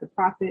 etc., by the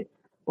Prophet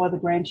or the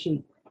Grand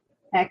Sheikh.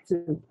 Act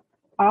 2.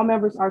 All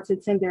members are to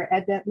attend their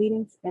ADEP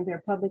meetings and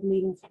their public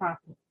meetings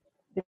promptly.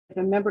 If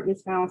a member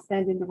is found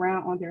standing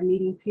around on their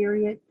meeting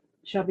period,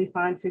 shall be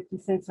fined 50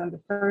 cents on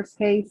the first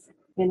case,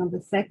 and on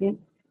the second,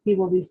 he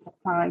will be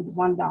fined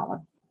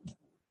 $1,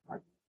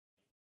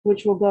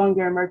 which will go in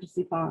your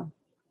emergency fund.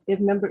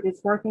 If member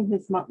is working,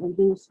 his monthly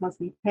dues must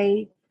be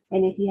paid,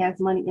 and if he has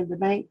money in the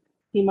bank,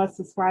 He must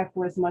subscribe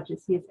for as much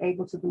as he is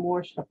able to the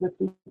Moorish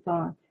Uplifting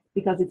Fund,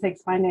 because it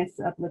takes finance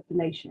to uplift the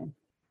nation.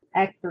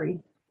 Act 3.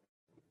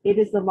 It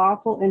is the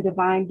lawful and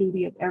divine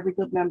duty of every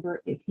good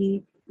member, if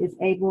he is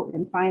able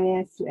in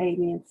finance, to aid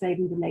me in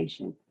saving the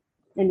nation.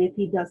 And if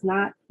he does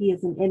not, he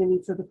is an enemy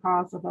to the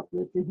cause of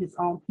uplifting his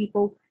own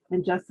people,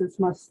 and justice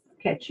must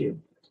catch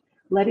you.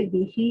 Let it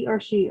be he or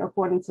she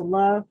according to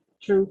love,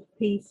 truth,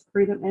 peace,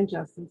 freedom, and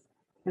justice,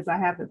 as I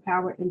have the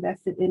power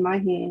invested in my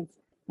hands,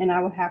 and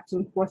I will have to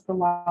enforce the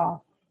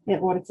law in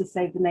order to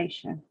save the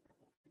nation.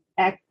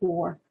 Act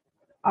 4.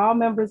 All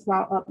members,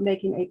 while up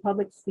making a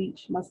public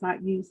speech, must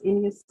not use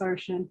any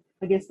assertion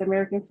against the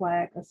American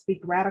flag or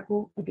speak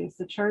radical against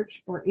the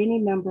church or any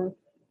member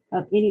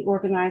of any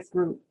organized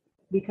group,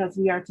 because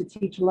we are to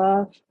teach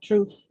love,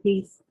 truth,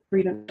 peace,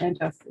 freedom, and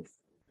justice.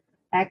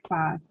 Act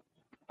 5.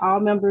 All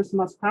members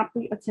must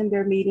promptly attend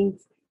their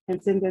meetings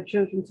and send their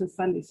children to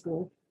Sunday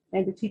school,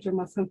 and the teacher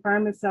must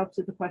confirm himself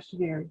to the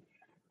questionnaire,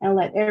 and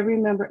let every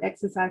member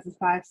exercise his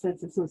 5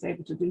 senses who is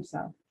able to do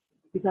so,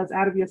 because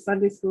out of your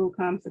Sunday school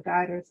comes the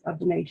guiders of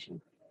the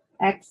nation.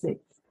 Act 6.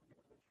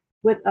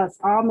 With us,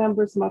 all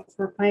members must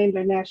proclaim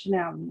their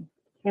nationality,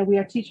 and we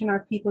are teaching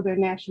our people their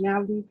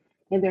nationality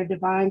and their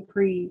divine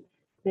creed,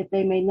 that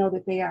they may know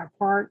that they are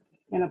part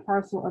and a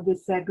parcel of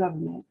this said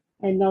government,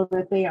 and know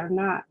that they are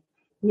not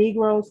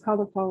Negroes,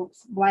 colored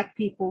folks, Black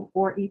people,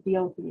 or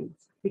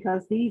Ethiopians,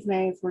 because these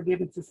names were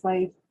given to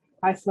slaves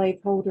by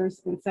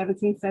slaveholders in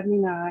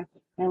 1779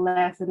 and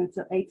lasted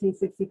until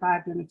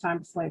 1865 during the time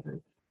of slavery.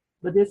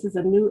 But this is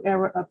a new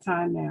era of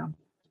time now,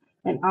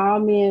 and all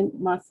men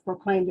must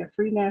proclaim their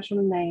free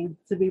national name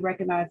to be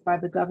recognized by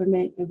the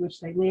government in which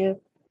they live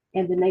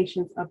and the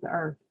nations of the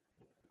earth.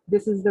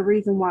 This is the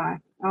reason why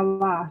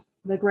Allah,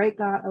 the great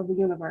God of the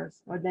universe,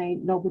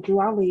 ordained Noble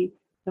Drew Ali,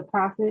 the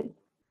prophet,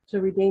 to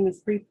redeem his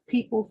free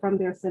people from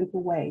their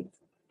sinful ways.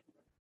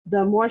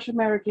 The Moorish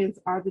Americans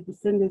are the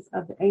descendants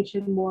of the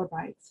ancient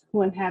Moabites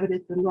who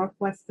inhabited the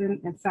northwestern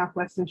and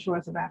southwestern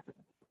shores of Africa.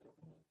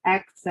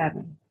 Act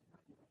 7.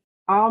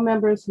 All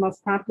members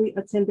must promptly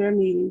attend their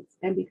meetings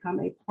and become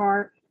a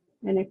part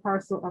and a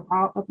parcel of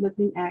all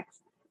uplifting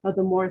acts of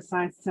the Moorish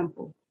Science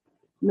Temple.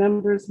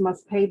 Members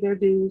must pay their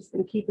dues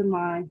and keep in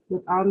mind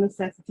with all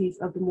necessities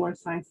of the Moorish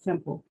Science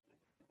Temple,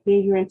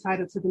 being you're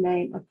entitled to the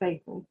name of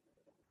faithful.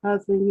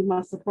 Husband, you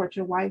must support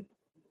your wife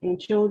and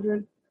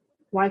children.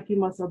 Wife, you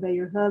must obey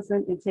your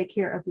husband and take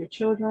care of your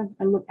children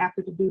and look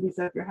after the duties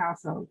of your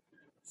household.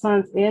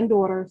 Sons and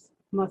daughters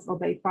must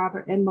obey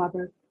father and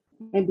mother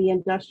and be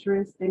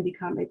industrious and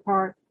become a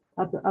part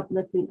of the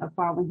uplifting of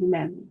fallen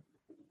humanity.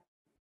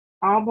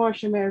 All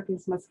Moorish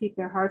Americans must keep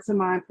their hearts and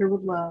minds pure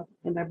with love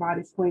and their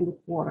bodies clean with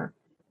water.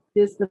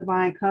 This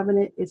divine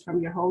covenant is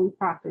from your holy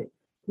prophet,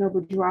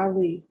 Noble Drew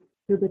Ali,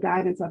 through the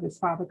guidance of his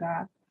Father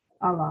God,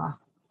 Allah.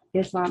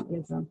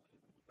 Islamism.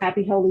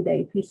 Happy Holy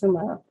Day. Peace and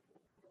love.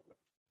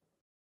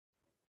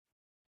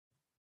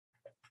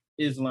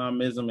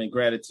 Islamism and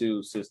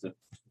gratitude, sister.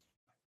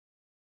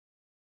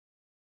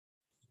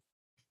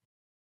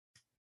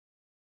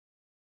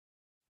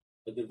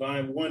 A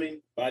divine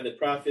warning by the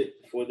prophet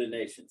for the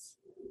nations.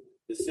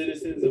 The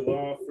citizens of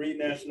all free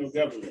national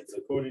governments,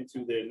 according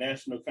to their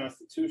national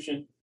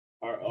constitution,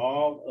 are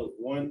all of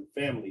one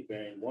family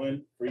bearing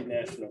one free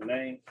national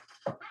name.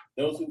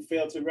 Those who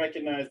fail to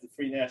recognize the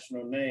free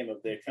national name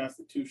of their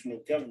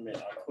constitutional government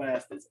are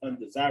classed as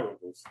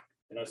undesirables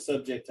and are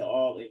subject to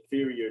all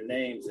inferior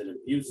names and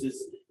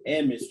abuses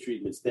and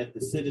mistreatments that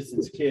the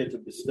citizens care to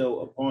bestow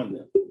upon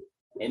them.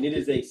 And it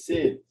is a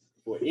sin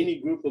for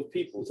any group of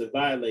people to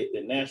violate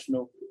the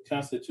national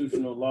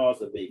constitutional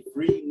laws of a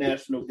free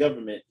national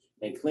government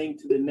and cling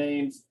to the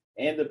names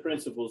and the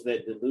principles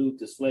that delude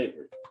to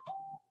slavery.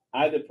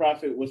 I, the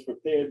prophet, was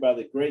prepared by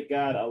the great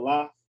God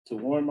Allah to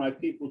warn my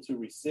people to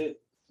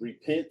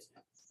repent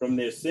from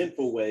their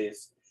sinful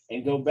ways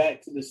and go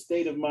back to the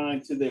state of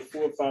mind to their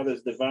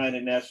forefathers' divine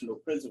and national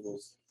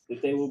principles,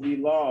 that they will be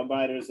law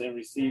abiders and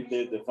receive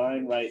their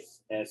divine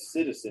rights as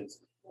citizens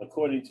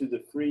according to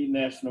the free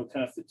national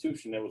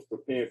constitution that was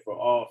prepared for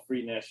all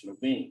free national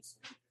beings.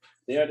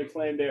 They are to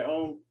claim their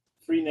own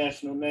free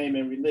national name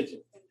and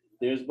religion.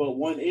 There's but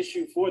one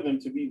issue for them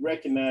to be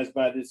recognized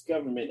by this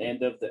government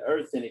and of the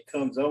earth, and it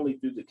comes only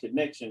through the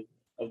connection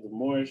of the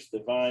Moorish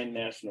Divine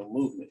National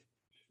Movement,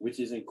 which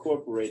is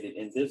incorporated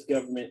in this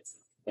government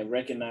and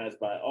recognized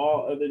by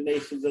all other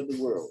nations of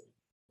the world.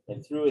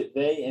 And through it,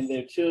 they and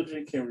their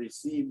children can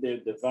receive their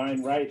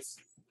divine rights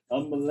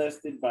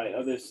unmolested by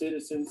other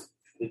citizens,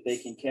 that they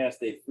can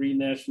cast a free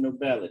national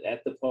ballot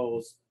at the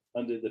polls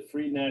under the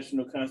free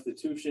national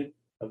constitution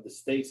of the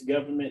state's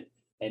government,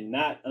 and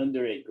not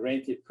under a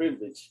granted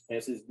privilege,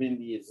 as has been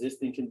the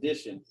existing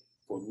condition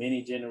for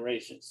many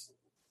generations.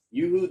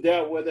 You who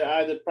doubt whether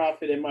I, the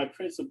prophet, and my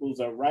principles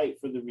are right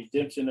for the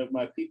redemption of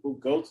my people,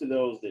 go to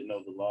those that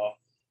know the law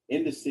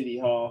in the city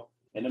hall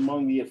and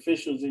among the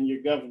officials in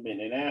your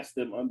government, and ask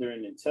them under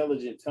an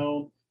intelligent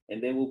tone,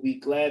 and they will be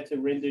glad to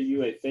render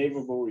you a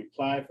favorable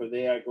reply, for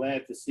they are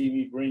glad to see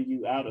me bring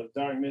you out of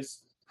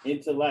darkness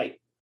into light.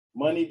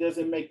 Money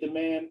doesn't make the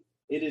man,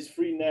 It is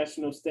free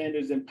national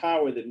standards and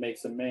power that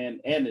makes a man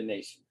and a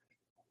nation.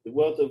 The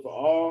wealth of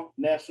all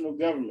national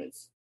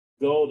governments,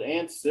 gold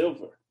and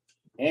silver,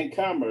 and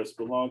commerce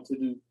belong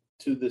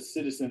to the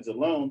citizens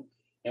alone.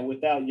 And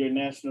without your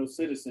national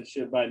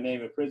citizenship by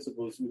name and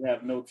principles, you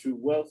have no true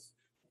wealth.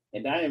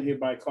 And I am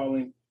hereby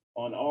calling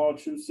on all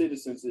true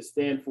citizens to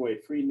stand for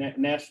a free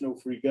national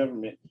free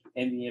government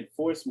and the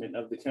enforcement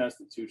of the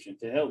Constitution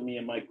to help me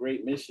in my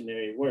great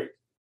missionary work,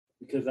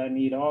 because I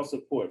need all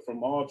support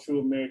from all true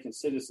American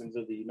citizens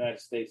of the United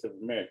States of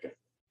America.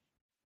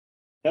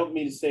 Help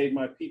me to save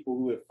my people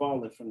who have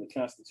fallen from the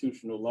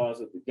constitutional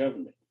laws of the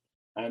government.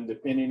 I am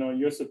depending on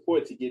your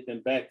support to get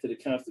them back to the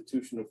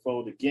constitutional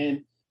fold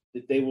again,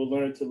 that they will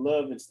learn to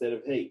love instead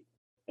of hate,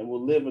 and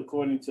will live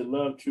according to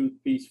love, truth,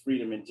 peace,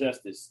 freedom, and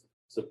justice,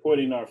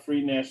 supporting our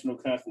free national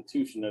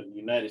Constitution of the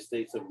United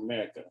States of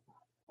America.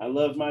 I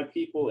love my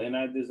people, and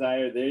I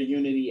desire their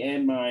unity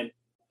and mine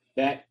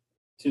back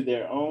to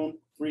their own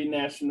free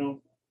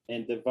national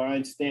and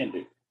divine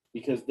standard,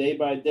 because day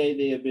by day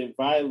they have been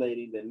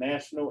violating the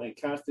national and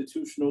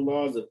constitutional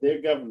laws of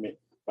their government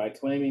by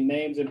claiming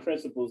names and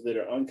principles that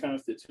are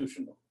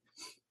unconstitutional.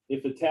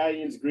 If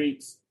Italians,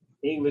 Greeks,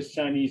 English,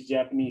 Chinese,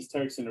 Japanese,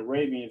 Turks, and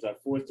Arabians are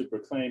forced to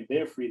proclaim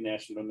their free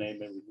national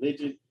name and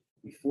religion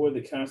before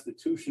the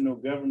constitutional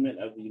government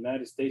of the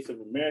United States of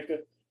America,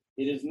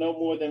 it is no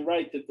more than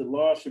right that the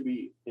law should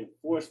be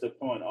enforced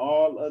upon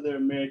all other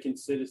American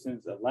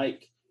citizens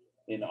alike.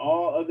 In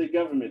all other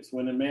governments,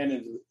 when a man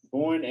is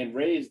born and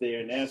raised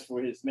there and asks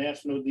for his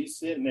national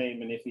descent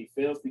name, and if he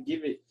fails to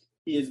give it,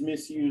 he is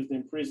misused,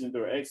 imprisoned,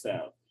 or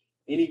exiled.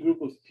 Any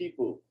group of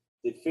people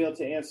that fail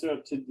to answer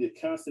up to the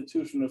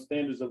constitutional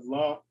standards of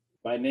law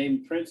by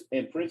name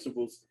and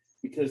principles,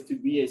 because to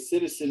be a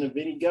citizen of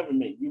any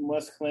government, you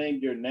must claim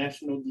your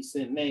national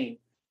descent name,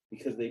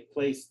 because they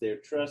place their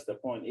trust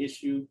upon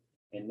issue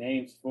and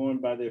names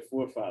formed by their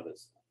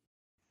forefathers.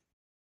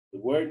 The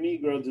word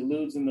Negro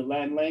deludes in the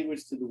Latin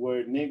language to the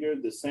word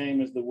nigger, the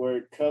same as the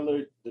word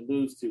colored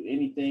deludes to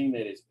anything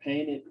that is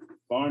painted,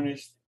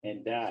 varnished,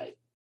 and dyed.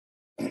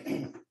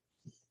 And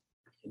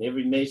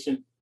every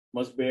nation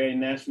must bear a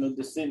national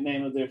descent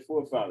name of their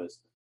forefathers,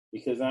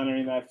 because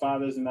honoring thy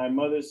fathers and thy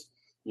mothers,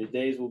 your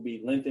days will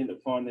be lengthened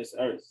upon this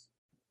earth.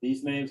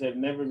 These names have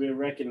never been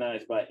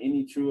recognized by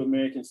any true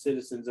American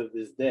citizens of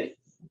this day.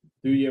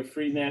 Through your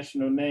free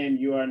national name,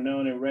 you are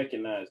known and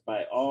recognized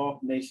by all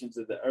nations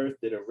of the earth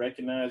that are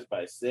recognized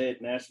by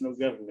said national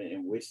government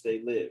in which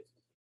they live.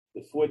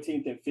 The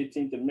 14th and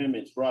 15th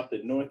Amendments brought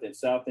the North and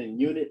South in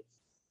unit,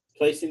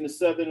 placing the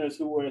Southerners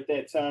who were at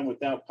that time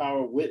without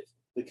power with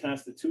the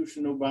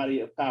constitutional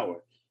body of power.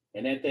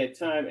 And at that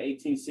time,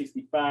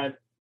 1865,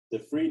 the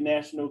free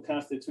national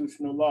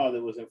constitutional law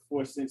that was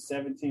enforced since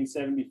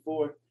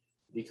 1774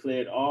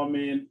 declared all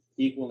men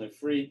equal and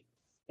free.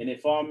 And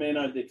if all men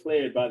are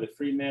declared by the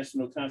free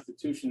national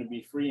constitution to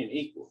be free and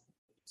equal,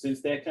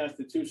 since that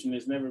constitution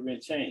has never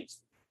been changed,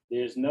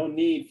 there is no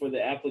need for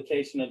the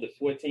application of the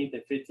 14th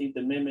and 15th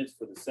Amendments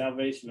for the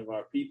salvation of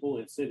our people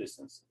and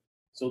citizens.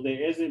 So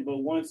there isn't but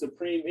one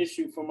supreme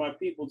issue for my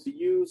people to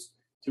use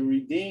to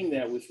redeem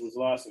that which was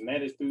lost, and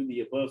that is through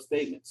the above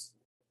statements.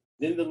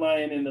 Then the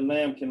lion and the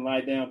lamb can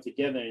lie down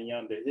together in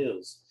yonder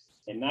hills,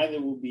 and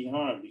neither will be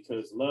harmed,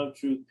 because love,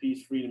 truth,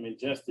 peace, freedom, and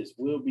justice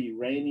will be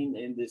reigning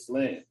in this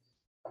land.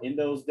 In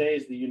those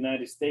days, the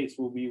United States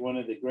will be one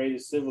of the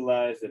greatest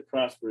civilized and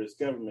prosperous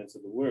governments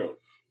of the world.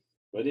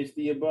 But if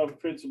the above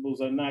principles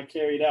are not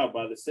carried out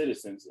by the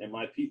citizens and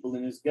my people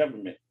in this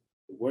government,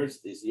 the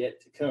worst is yet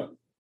to come,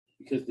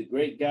 because the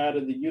great God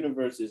of the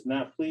universe is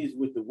not pleased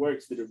with the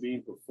works that are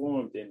being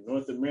performed in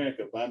North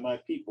America by my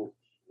people,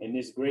 and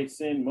this great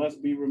sin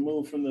must be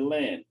removed from the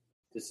land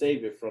to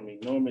save it from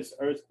enormous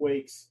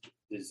earthquakes,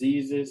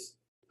 diseases,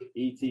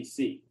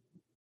 etc.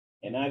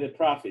 And I, the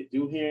prophet,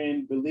 do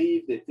herein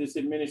believe that this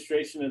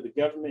administration of the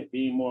government,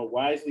 being more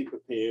wisely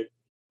prepared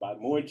by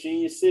more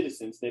genius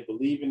citizens that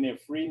believe in their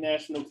free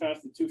national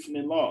constitution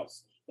and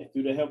laws, and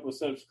through the help of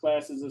such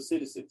classes of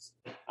citizens,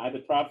 I, the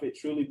prophet,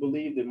 truly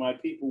believe that my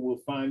people will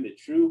find the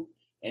true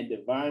and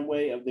divine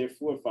way of their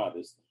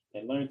forefathers,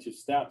 and learn to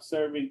stop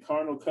serving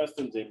carnal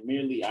customs and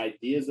merely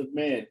ideas of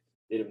man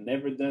that have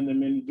never done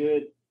them any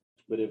good,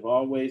 but have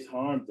always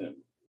harmed them.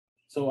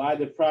 So I,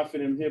 the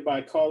prophet, am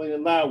hereby calling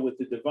aloud with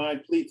the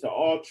divine plea to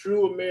all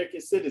true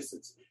American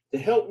citizens to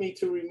help me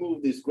to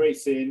remove this great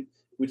sin,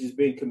 which has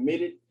been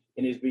committed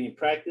and is being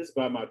practiced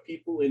by my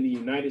people in the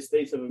United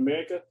States of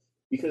America,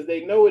 because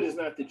they know it is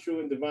not the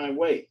true and divine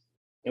way.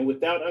 And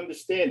without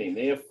understanding,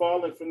 they have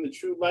fallen from the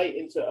true light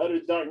into utter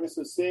darkness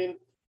of sin,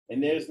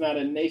 and there is not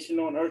a nation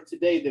on earth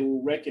today that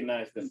will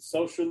recognize them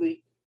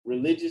socially,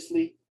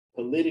 religiously,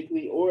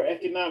 politically, or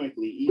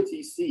economically,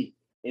 etc.,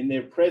 in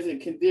their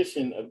present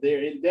condition of their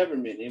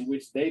endeavorment in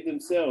which they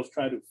themselves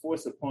try to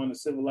force upon the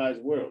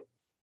civilized world.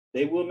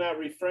 They will not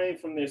refrain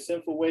from their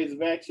sinful ways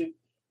of action,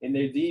 and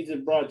their deeds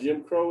have brought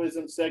Jim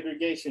Crowism,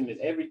 segregation, and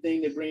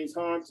everything that brings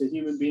harm to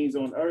human beings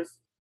on earth,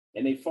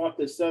 and they fought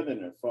the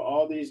Southerner for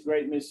all these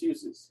great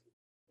misuses.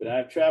 But I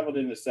have traveled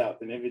in the South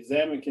and have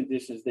examined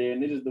conditions there,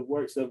 and it is the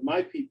works of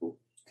my people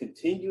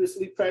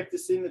continuously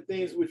practicing the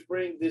things which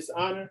bring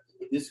dishonor,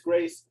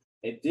 disgrace,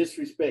 and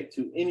disrespect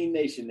to any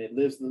nation that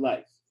lives the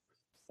life.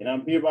 And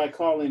I'm hereby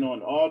calling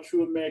on all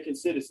true American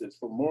citizens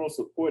for moral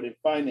support and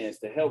finance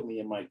to help me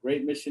in my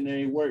great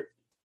missionary work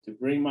to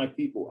bring my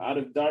people out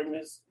of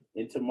darkness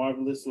into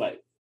marvelous light.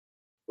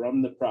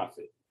 From the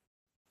prophet.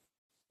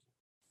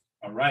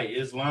 All right,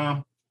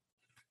 Islam.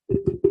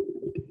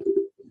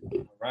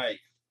 All right.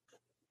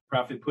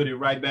 Prophet put it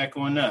right back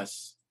on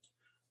us.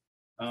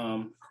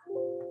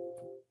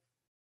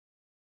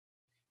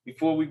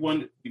 Before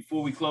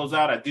we close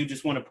out, I do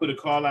just want to put a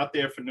call out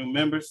there for new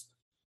members.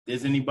 If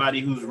there's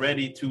anybody who's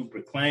ready to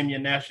proclaim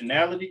your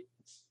nationality,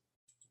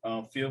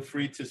 feel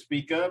free to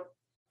speak up.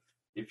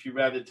 If you'd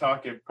rather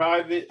talk in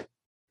private,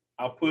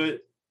 I'll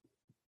put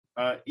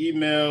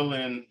email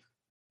and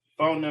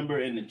phone number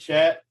in the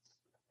chat.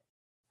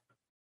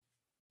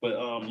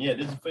 But yeah,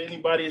 this is for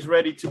anybody who's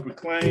ready to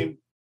proclaim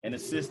and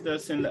assist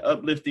us in the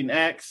uplifting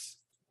acts.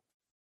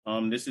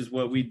 This is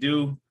what we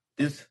do.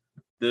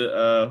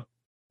 The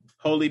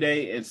Holy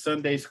Day and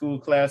Sunday school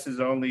classes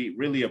are only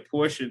really a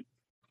portion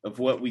of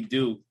what we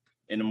do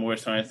in the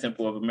Moorish Science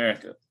Temple of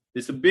America.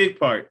 It's a big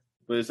part,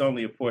 but it's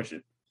only a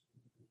portion.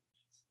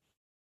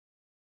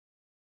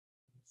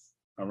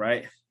 All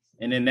right.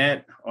 And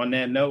on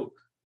that note,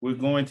 we're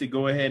going to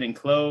go ahead and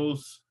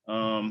close.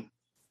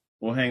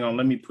 Well, hang on.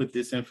 Let me put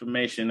this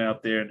information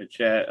out there in the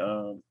chat.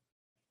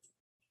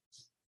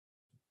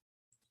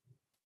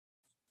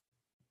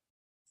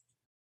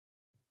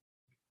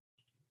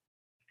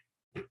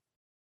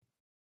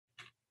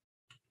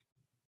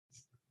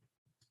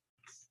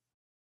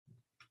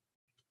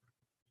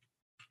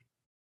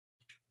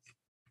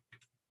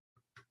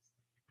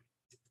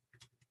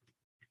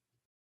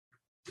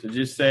 So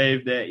just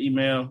save that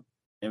email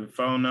and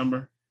phone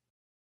number.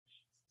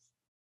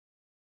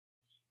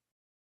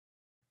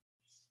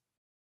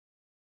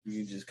 You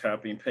can just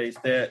copy and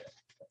paste that.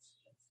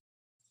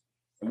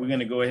 And we're going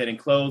to go ahead and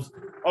close.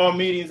 All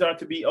meetings are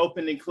to be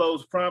opened and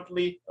closed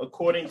promptly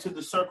according to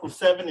the Circle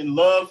 7 in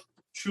love,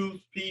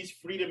 truth, peace,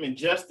 freedom, and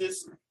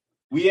justice.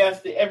 We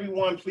ask that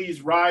everyone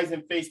please rise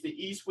and face the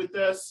east with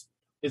us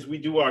as we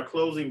do our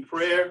closing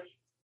prayer.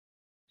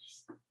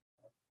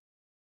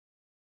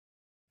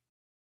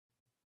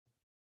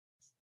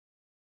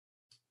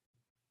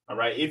 All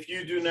right, if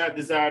you do not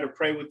desire to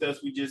pray with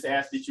us, we just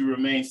ask that you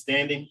remain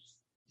standing.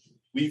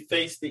 We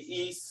face the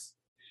east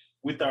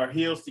with our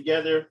heels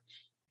together,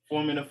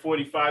 forming a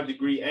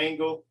 45-degree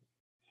angle.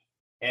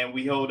 And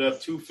we hold up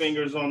 2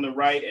 fingers on the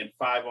right and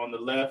 5 on the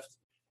left.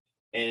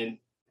 And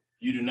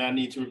you do not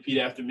need to repeat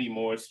after me,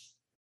 Moors.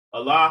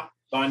 Allah,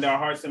 bind our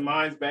hearts and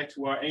minds back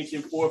to our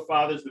ancient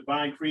forefathers'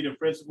 divine creed and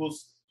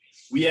principles.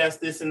 We ask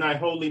this in thy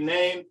holy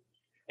name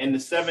and the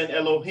 7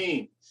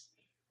 Elohim.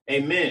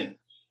 Amen.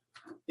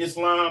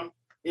 Islam,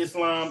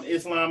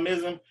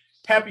 Islamism.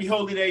 Happy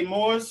Holy Day,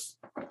 Moors.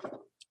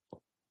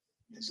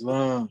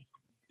 Islam.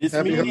 This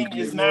Happy meeting Holy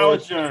is Day, now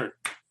Moors. adjourned.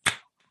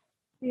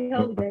 Happy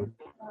holiday.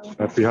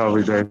 Happy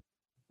holiday.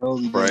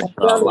 Holy Day. Praise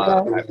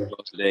Allah. Happy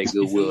birthday,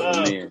 goodwill. Peace and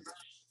love. Amen.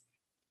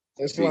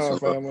 Islam, Peace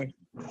and love. family.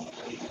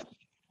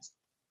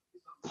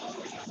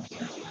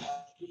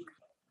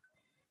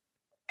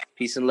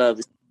 Peace and love.